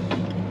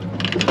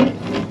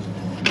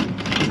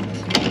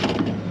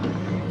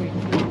 We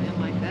put them in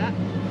like that.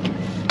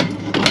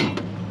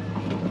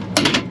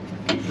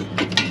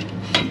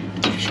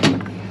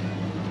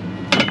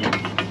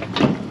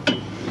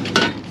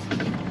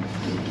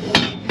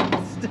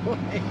 Still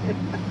hanging.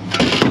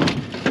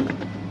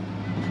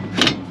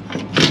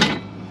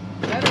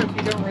 Better if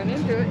you don't run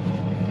into it.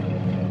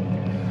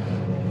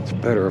 It's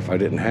better if I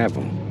didn't have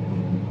them.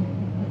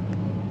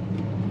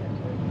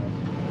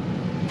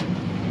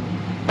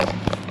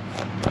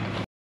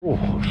 Oh,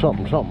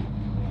 something.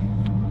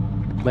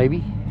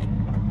 Maybe.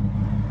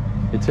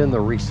 It's in the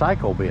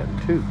recycle bin,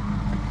 too.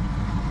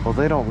 Well,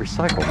 they don't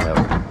recycle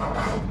metal.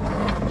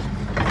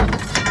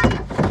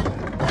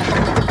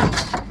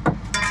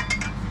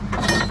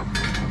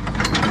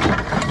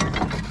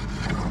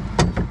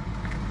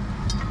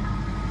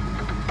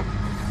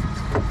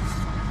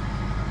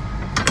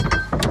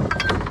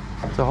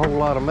 There's a whole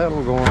lot of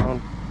metal going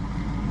on.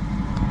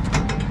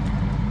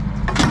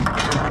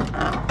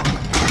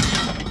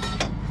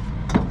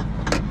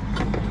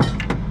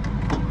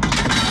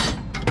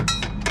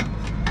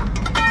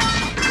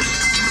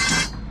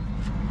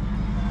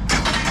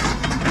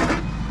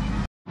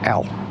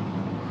 Ow.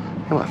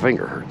 And my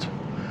finger hurts.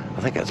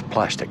 I think that's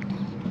plastic.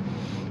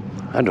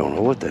 I don't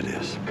know what that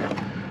is.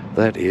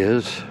 That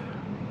is,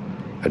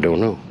 I don't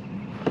know.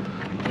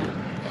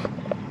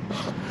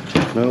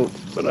 No,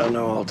 but I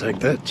know I'll take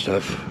that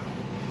stuff.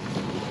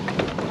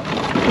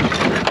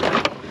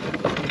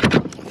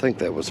 I think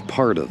that was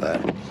part of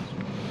that.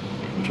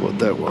 That's what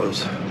that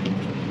was.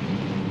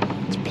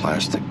 It's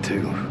plastic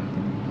too.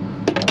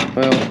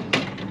 Well,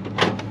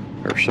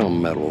 there's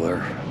some metal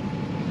there.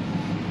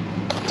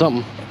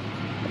 Something.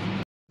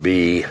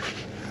 Be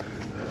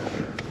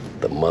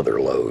the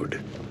mother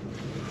lode.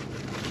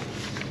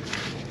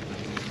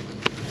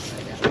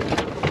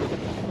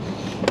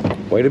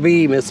 Way to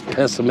be, Miss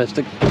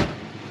Pessimistic.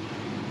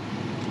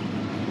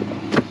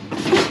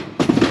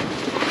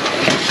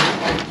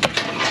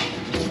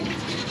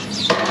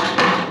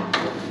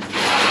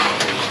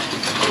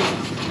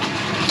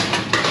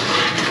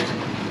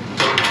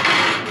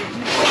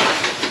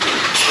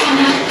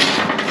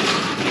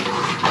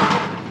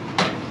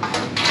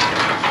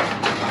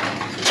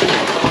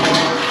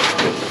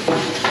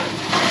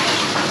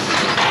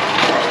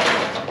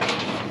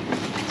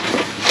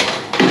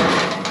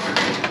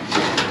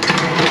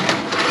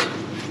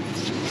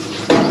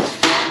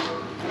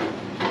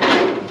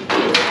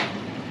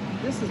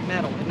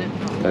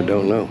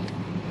 don't know.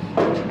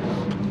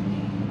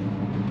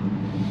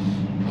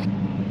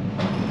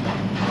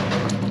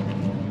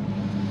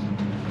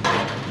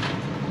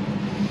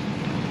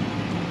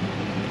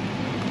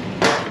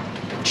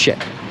 Shit.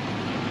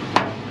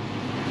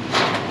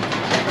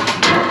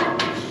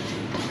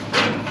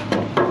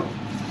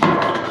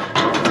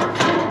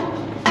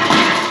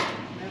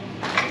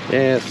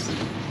 Yes.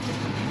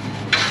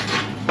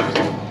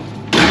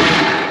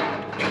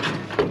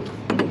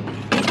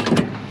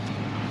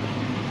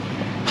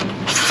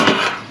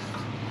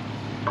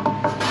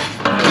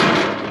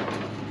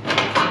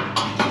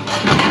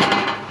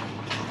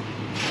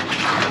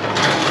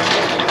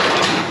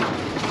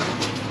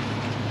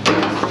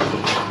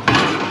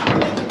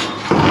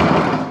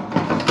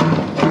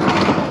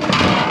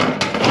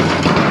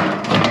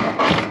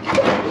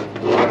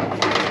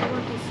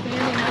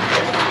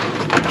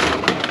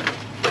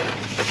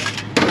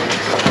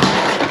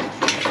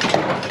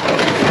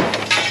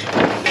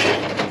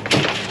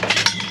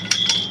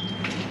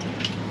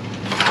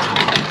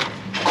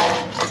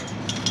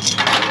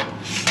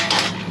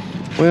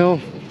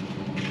 Well,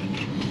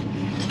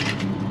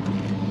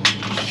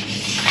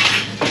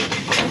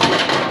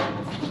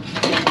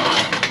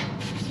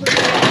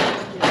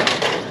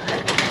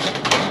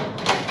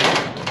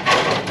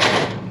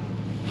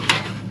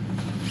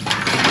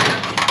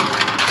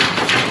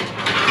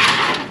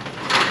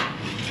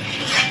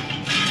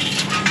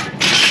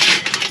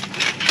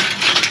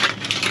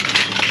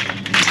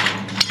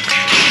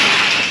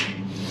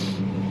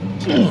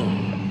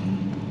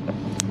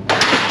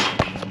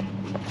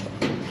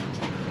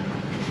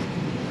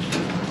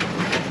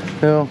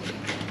 well, I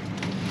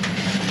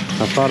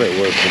thought it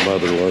was the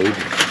mother load.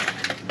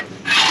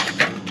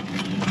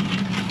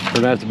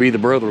 Turned out to be the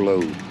brother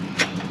load.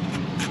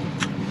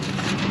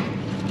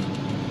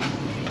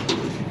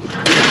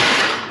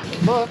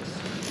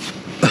 Books.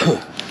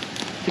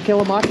 To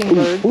Kill a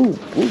Mockingbird. Ooh, ooh,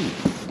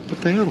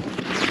 what the hell?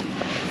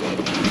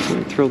 Let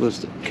me throw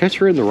this. Catch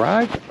her in the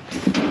ride?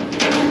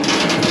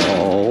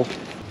 Oh.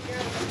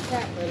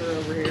 Cat litter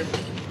over here.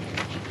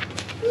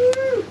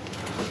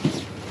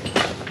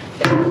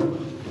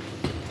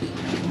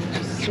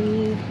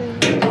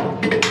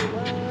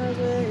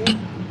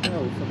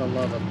 Oh, for the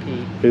love of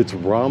Pete. It's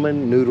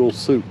ramen noodle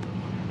soup.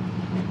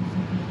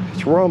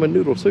 It's ramen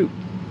noodle soup.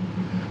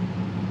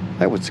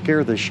 That would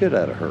scare the shit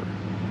out of her.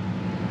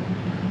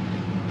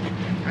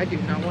 I do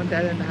not want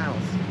that in the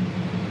house.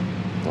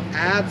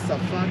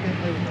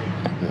 Abso-fucking-lutely.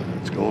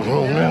 What's going on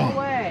No now?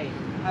 way,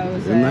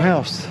 Jose. In the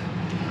house.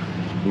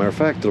 Matter of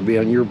fact, it'll be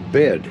on your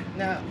bed.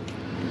 No.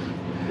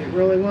 It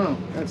really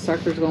won't. That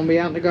sucker's gonna be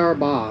out in the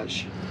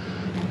garbage.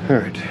 All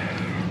right.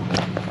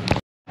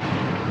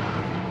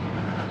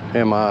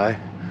 Am I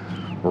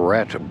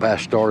rat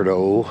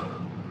bastardo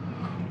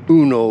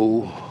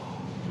uno?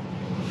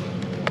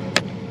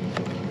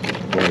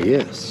 Why,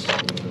 yes.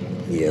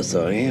 Yes,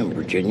 I am,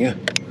 Virginia.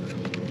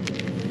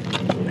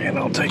 And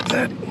I'll take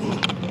that.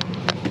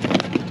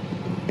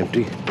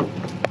 Empty.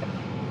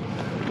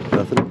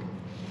 Nothing.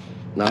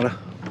 Nada.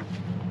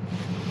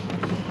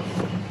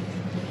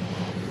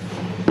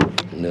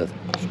 Nothing.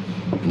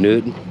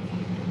 Nothing.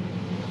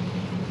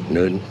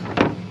 Nothing.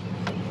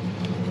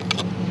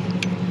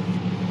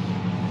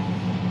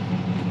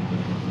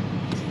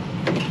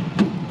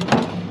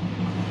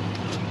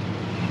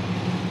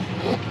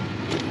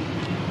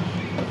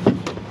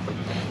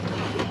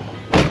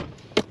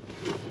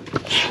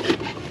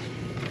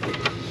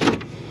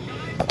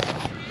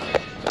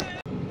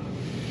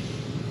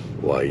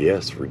 Why,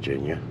 yes,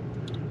 Virginia,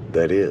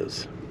 that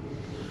is.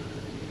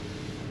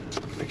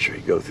 Make sure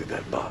you go through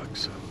that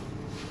box.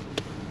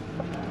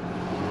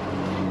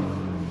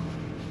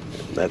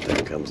 That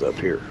thing comes up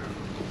here.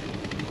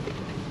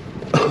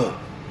 It's a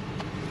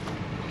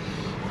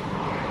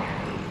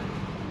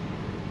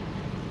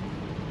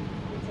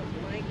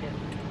blanket.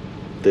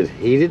 Is it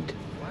heated?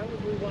 Why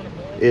would we want a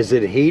blanket? Is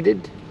it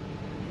heated? It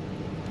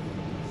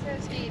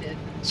says heated.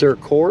 Is there a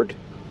cord?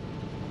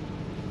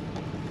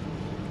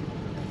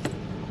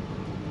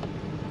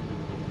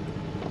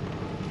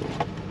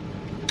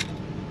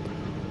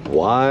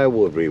 Why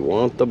would we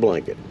want the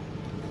blanket?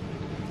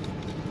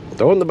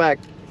 Throw in the back.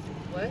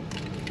 What?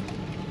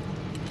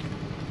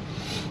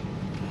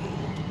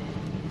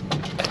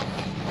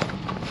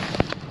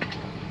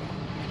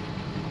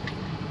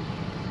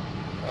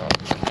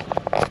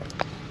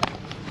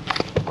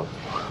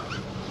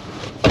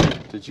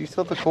 Did you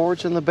throw the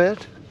cords in the bed?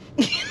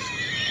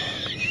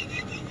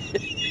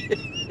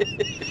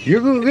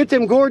 You're gonna get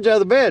them cords out of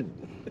the bed.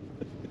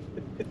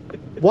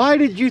 Why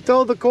did you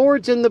throw the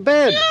cords in the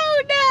bed?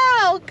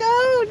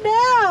 Go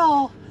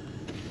now.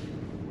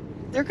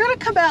 They're gonna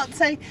come out and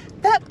say,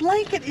 that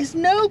blanket is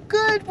no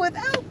good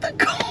without the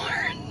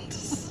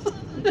cords.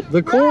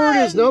 The cord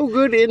is no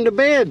good in the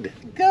bed.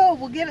 Go,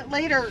 we'll get it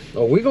later.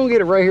 Oh, we're gonna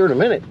get it right here in a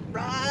minute.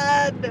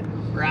 Run.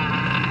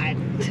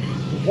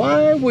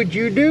 Why would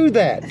you do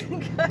that?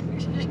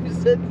 You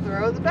said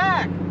throw the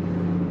back.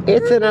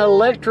 It's an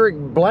electric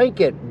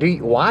blanket.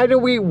 Why do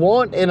we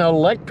want an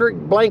electric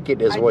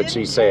blanket is what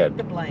she I said. didn't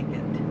take the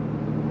blanket.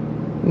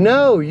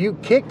 No, you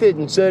kicked it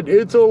and said,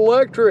 it's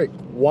electric.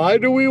 Why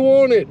do we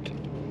want it?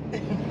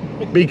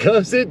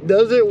 Because it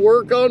doesn't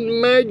work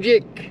on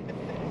magic.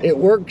 It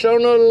works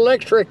on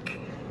electric.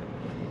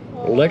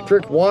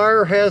 Electric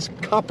wire has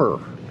copper.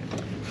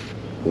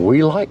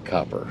 We like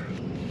copper.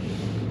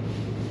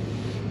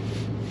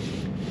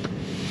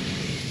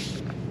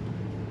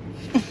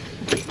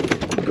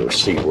 Go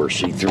see where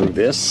she threw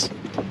this.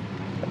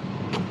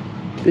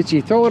 Did she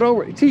throw it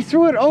over? She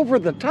threw it over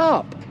the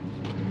top.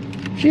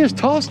 She just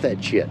tossed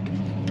that shit.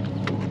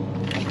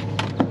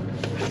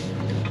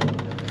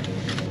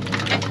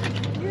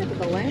 Yeah, but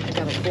the lamp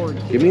got a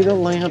cord. Give me the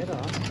lamp.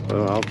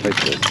 Oh, I'll take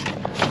this.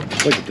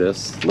 Look at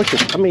this. Look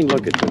at, I mean,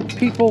 look at this.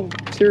 People,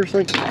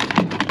 seriously?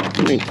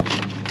 I mean,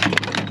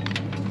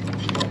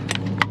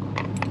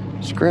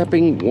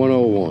 scrapping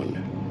 101.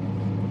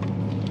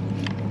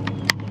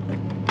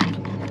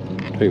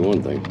 Tell you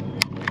one thing.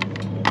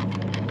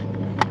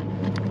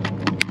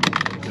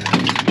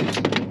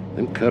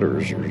 Them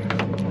cutters are,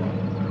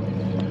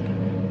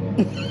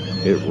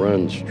 it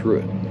runs through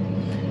it.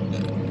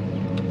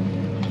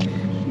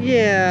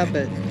 Yeah,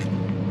 but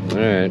All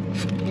right.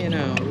 you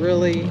know,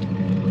 really,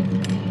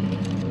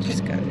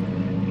 just got it.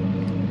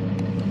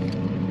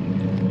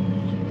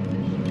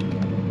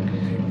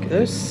 Those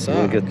Let suck.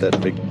 me get that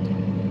big.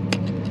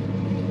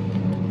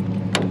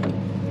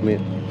 Come here.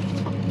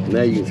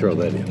 Now you can throw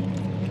that in.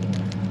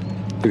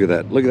 Look at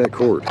that. Look at that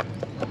cord.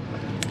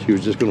 She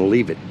was just going to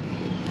leave it.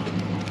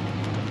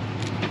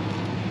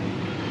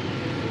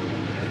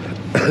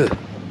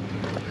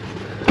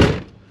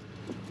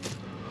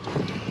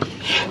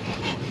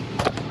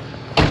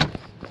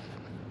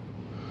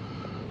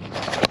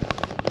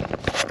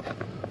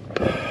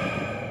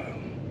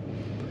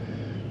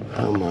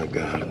 Oh my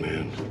God,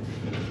 man.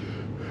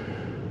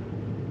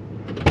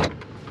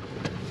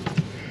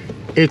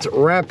 It's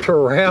wrapped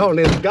around.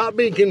 It's got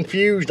me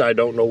confused. I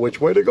don't know which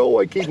way to go.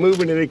 I keep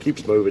moving and it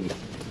keeps moving.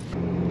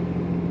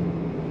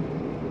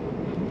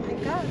 My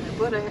God, I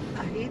put a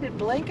heated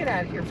blanket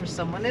out here for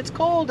someone. It's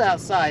cold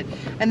outside.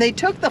 And they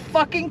took the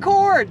fucking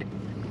cord.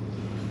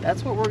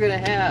 That's what we're going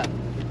to have.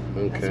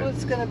 That's what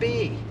it's going to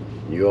be.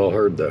 You all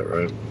heard that,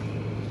 right?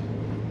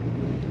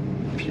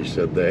 She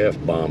said the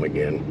F-bomb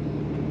again.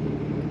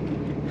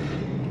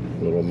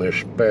 Little Miss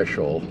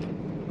Special.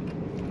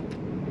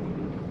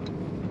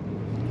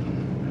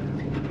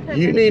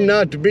 You need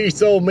not to be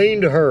so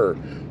mean to her.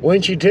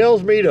 When she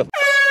tells me to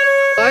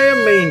I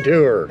am mean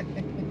to her. I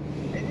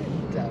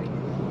didn't tell you.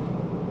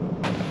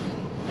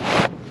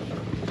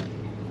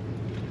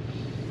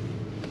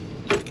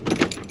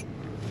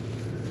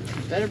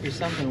 Better be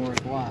something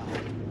worthwhile.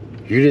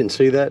 You didn't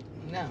see that?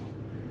 No.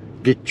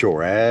 Get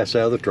your ass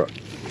out of the truck.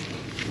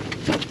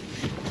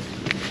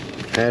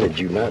 How did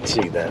you not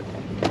see that?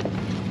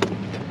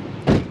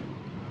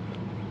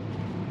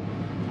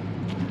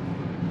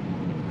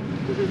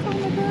 It's on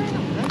the ground.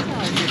 That's how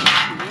I did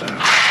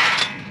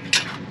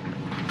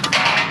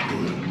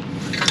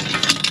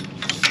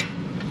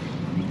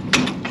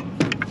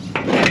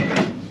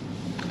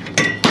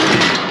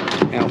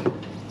Ow.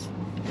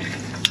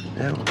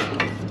 Ow.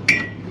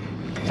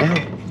 Ow.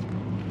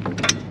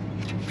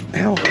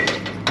 Ow.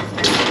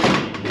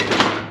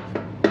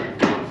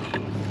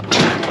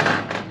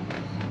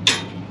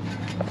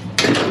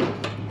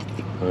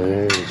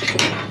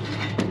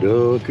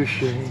 Duck a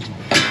shame.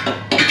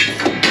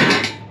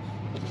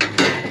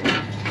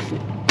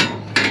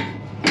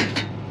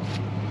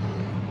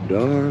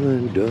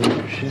 Darling, duck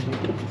a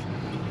shame.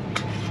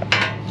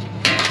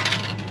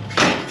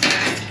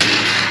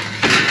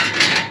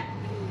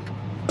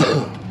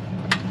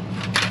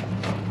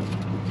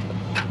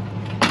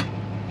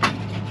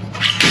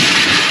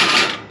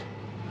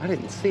 I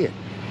didn't see it.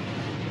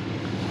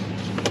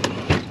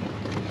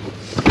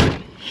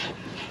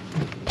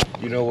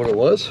 You know what it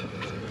was?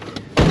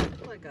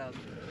 like a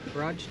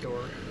garage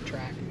door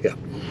track. Yeah.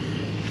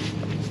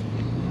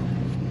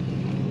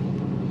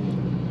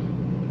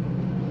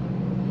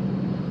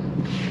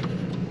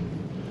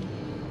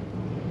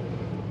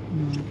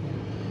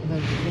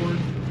 That's the cord.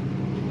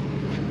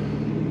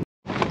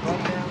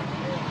 Right down.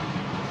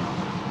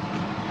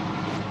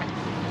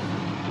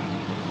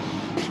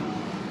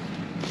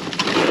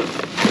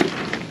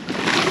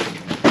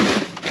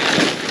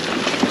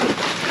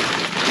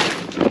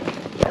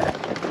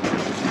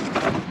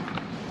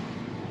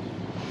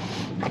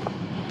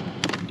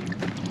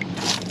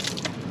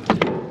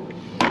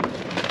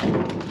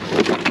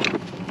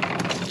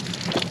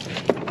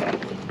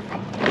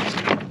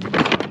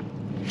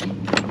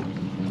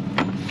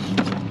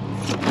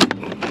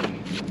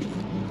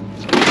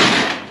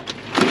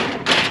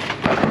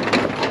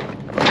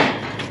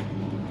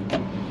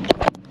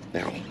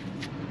 Now.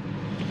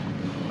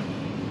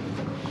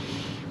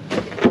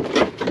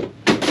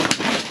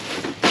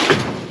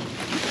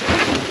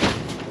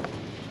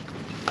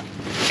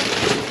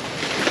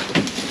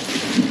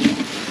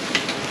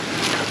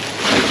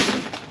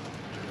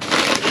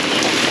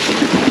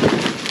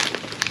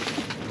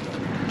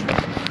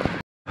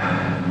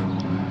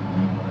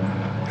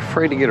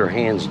 Afraid to get her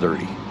hands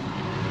dirty.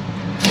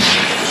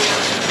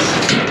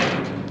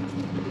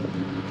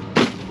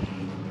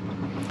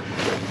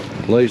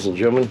 Ladies and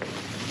gentlemen,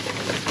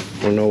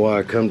 wanna know why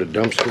I come to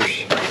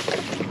dumpsters?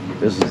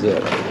 This is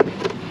it.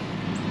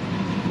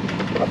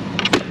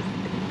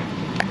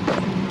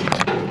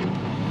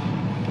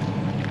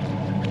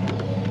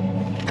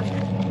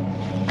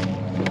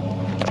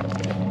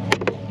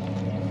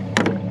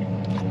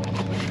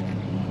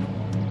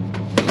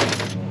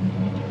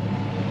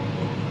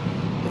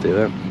 See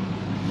that?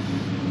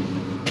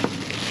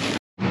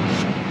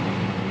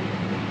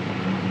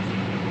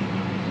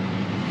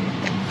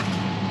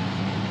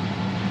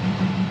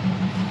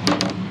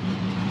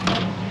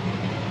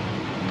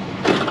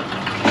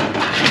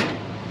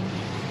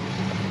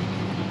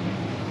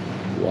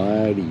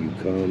 Why do you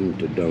come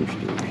to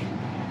dumpsters?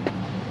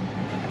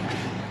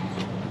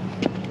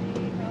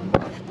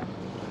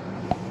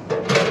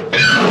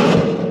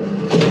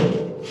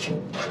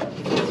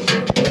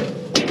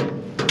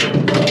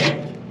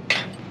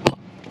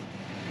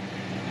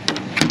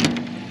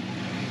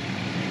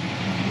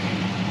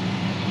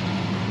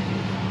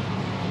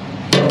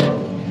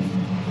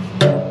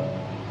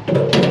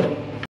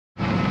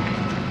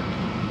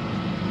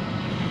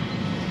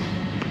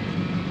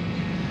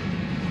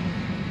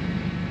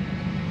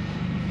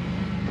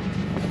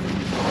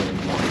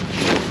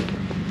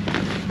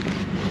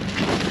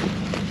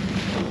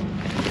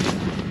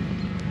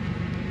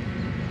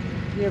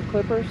 You have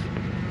clippers?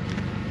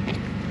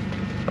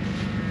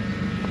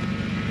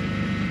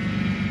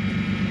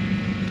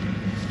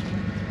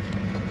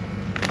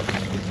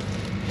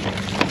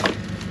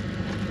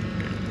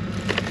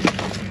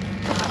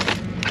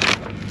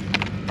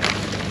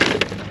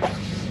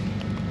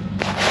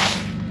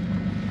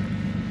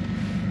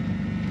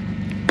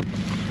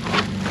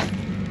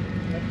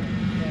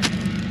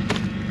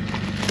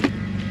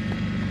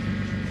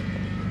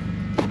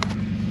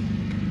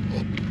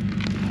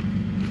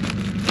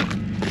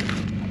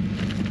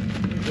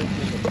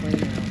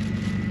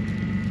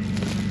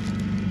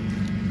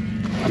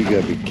 You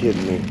gotta be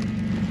kidding me.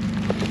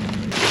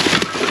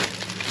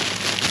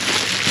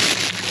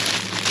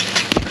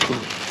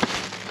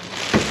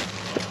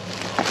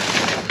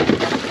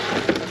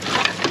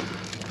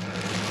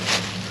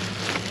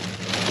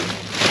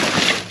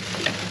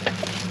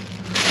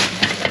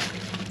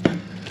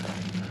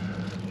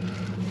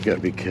 You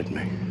gotta be kidding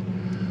me.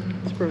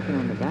 It's broken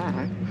on the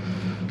back.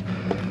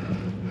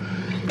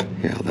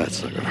 Yeah,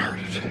 that's not gonna hurt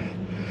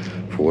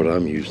it. For what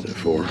I'm using it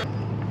for.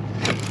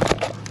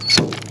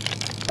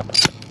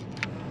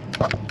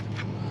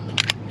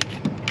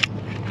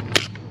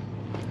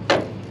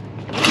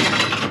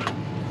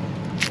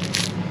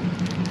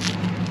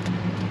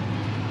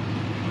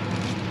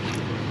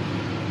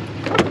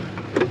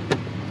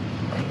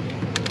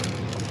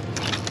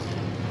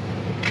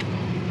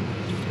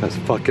 That's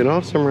fucking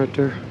awesome right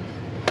there.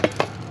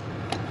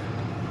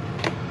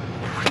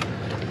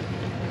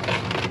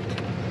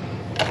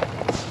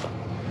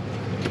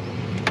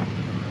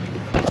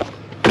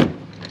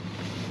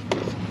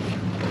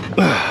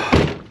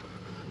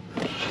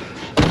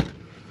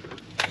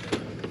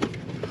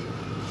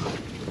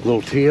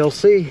 Little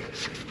TLC.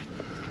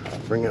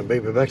 Bring that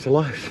baby back to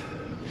life.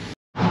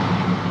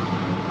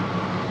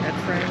 That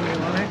frame, you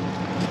want it?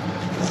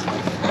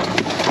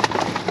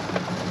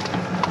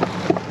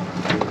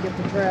 Get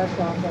the trash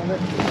off of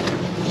it.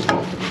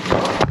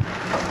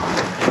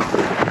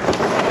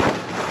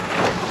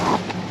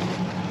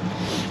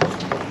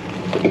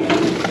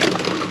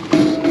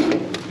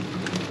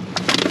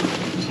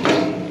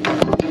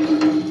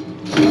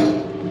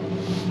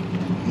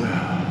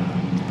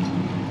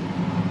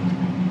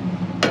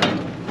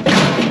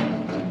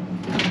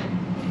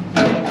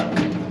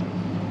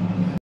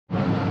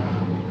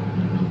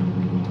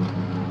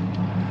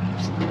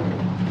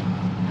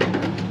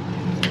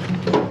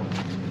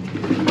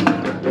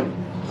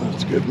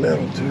 That's good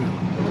metal too.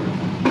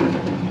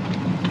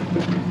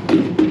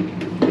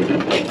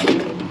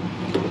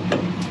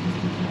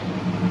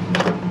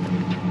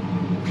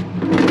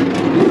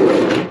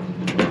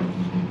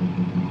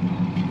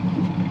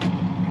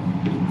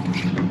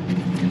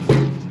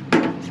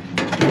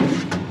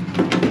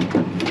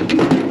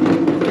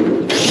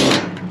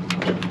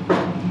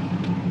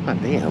 God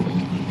damn.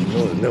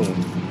 No.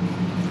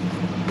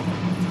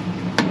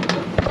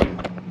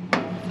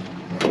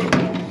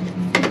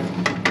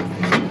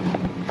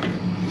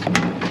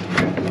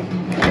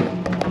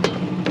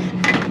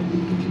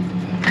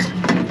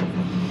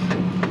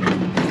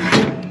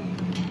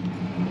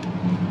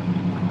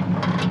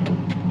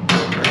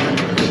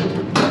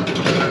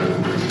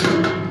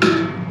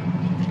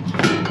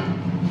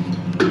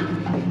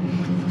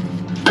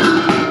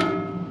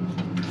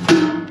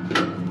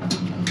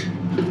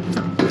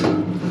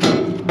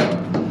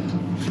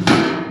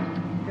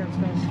 It's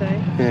gonna stay?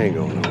 It ain't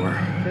going nowhere.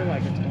 I feel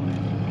like it's going.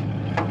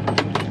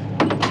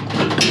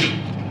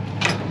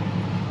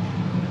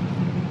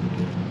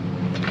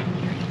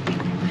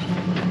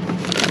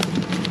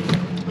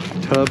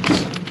 Tubs.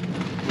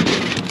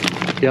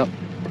 Yep.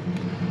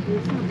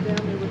 There's something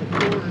down there with a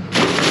cord.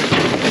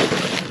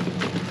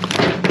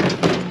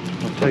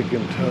 I'll take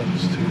them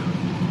tubs too.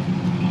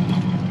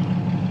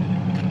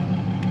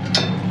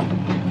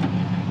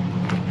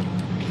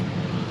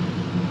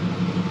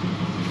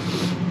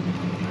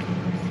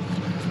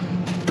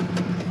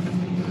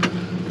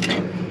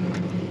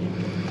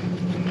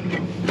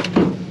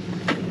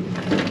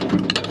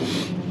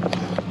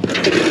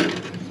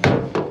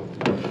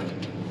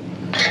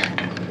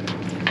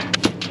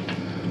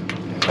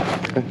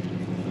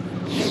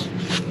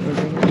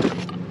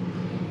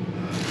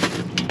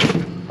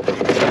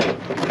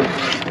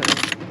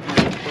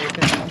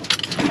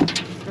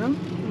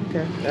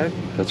 Okay.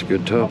 That's a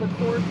good All tub. the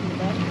cords in the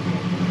back.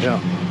 Yeah.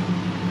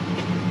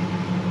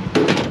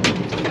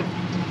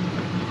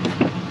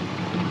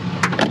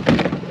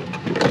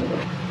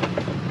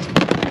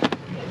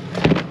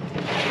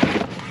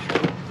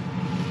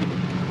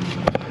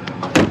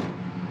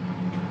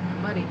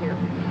 Muddy here.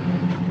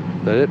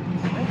 Is that it?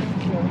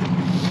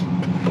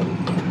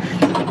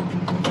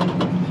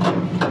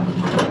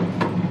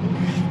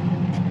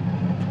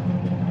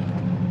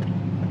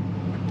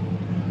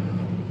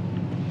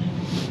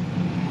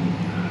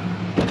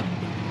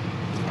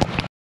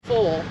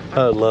 Full.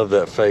 I love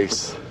that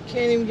face.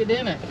 Can't even get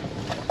in it.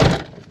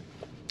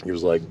 He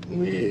was like,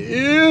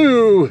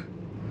 ew,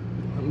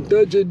 I'm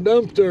touching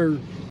dumpster.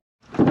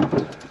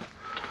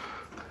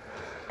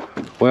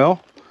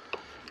 Well,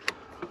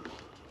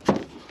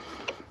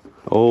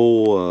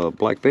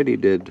 Black Betty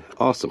did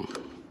awesome.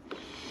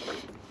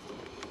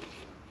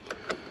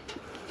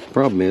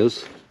 Problem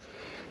is,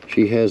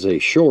 she has a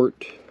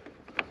short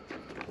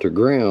to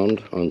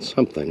ground on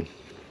something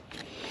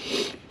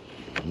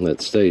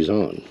that stays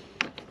on.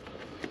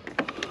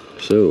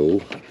 So,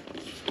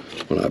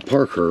 when I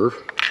park her,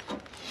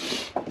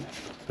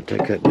 I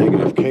take that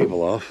negative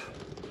cable off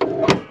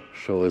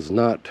so as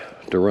not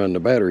to run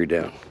the battery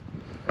down.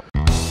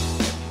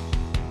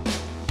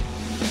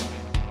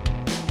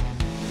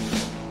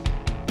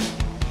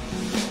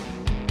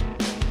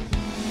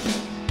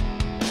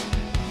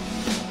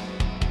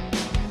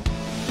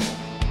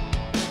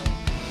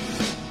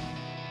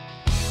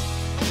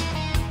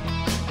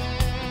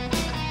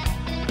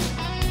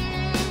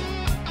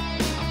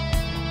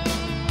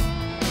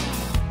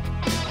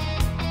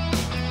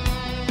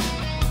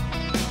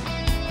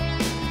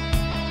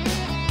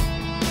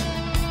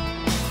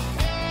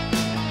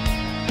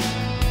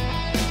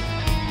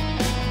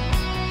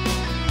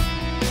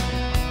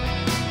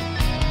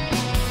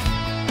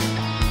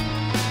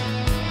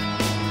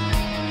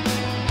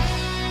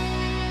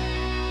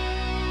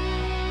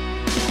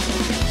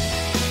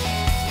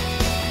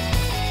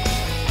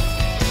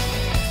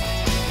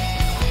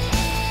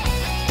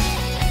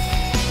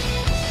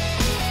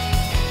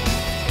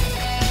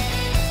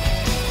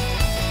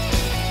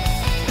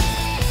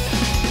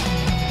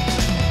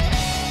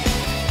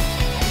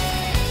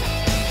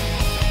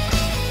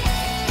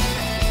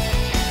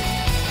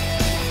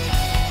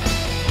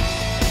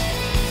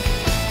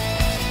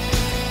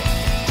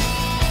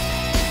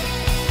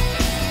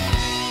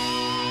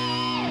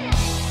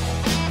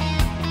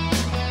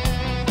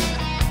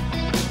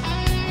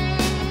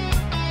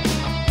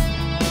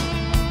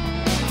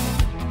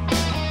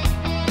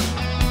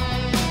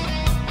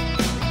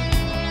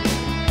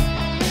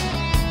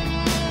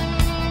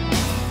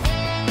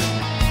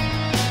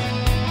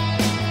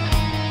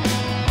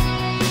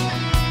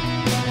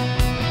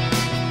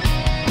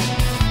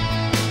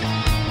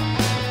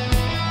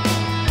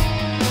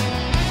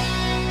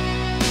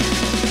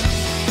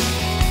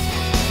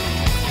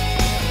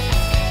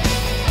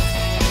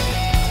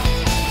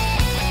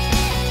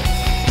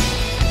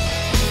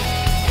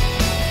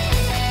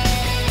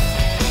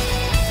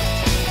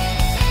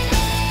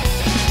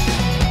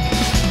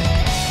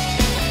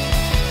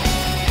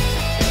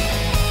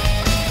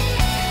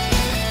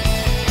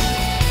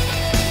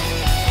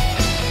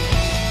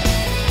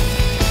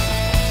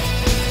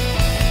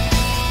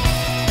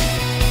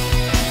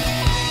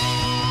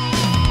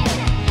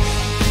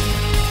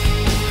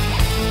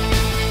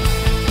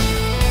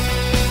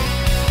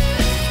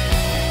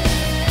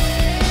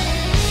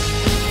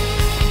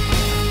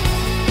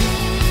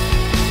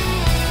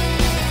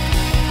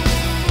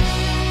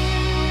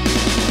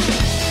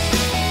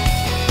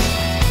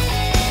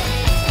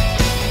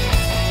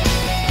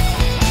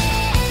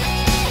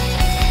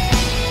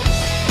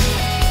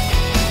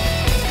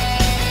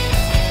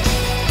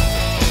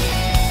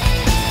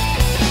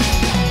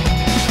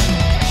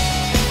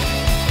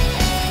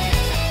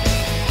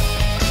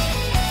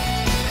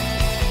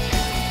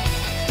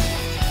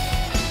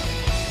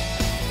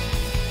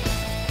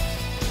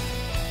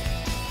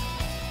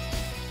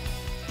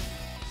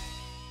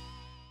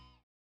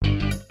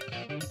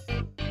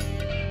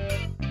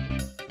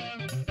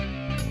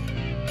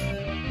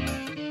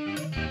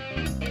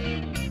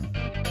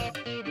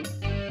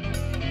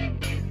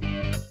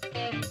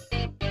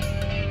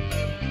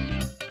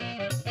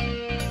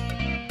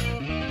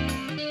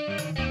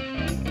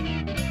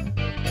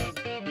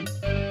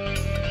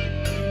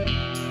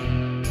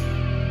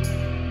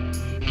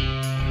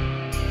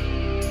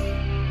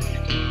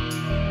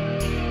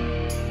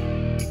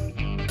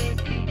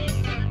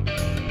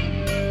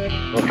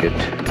 Look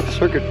at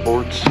circuit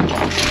boards.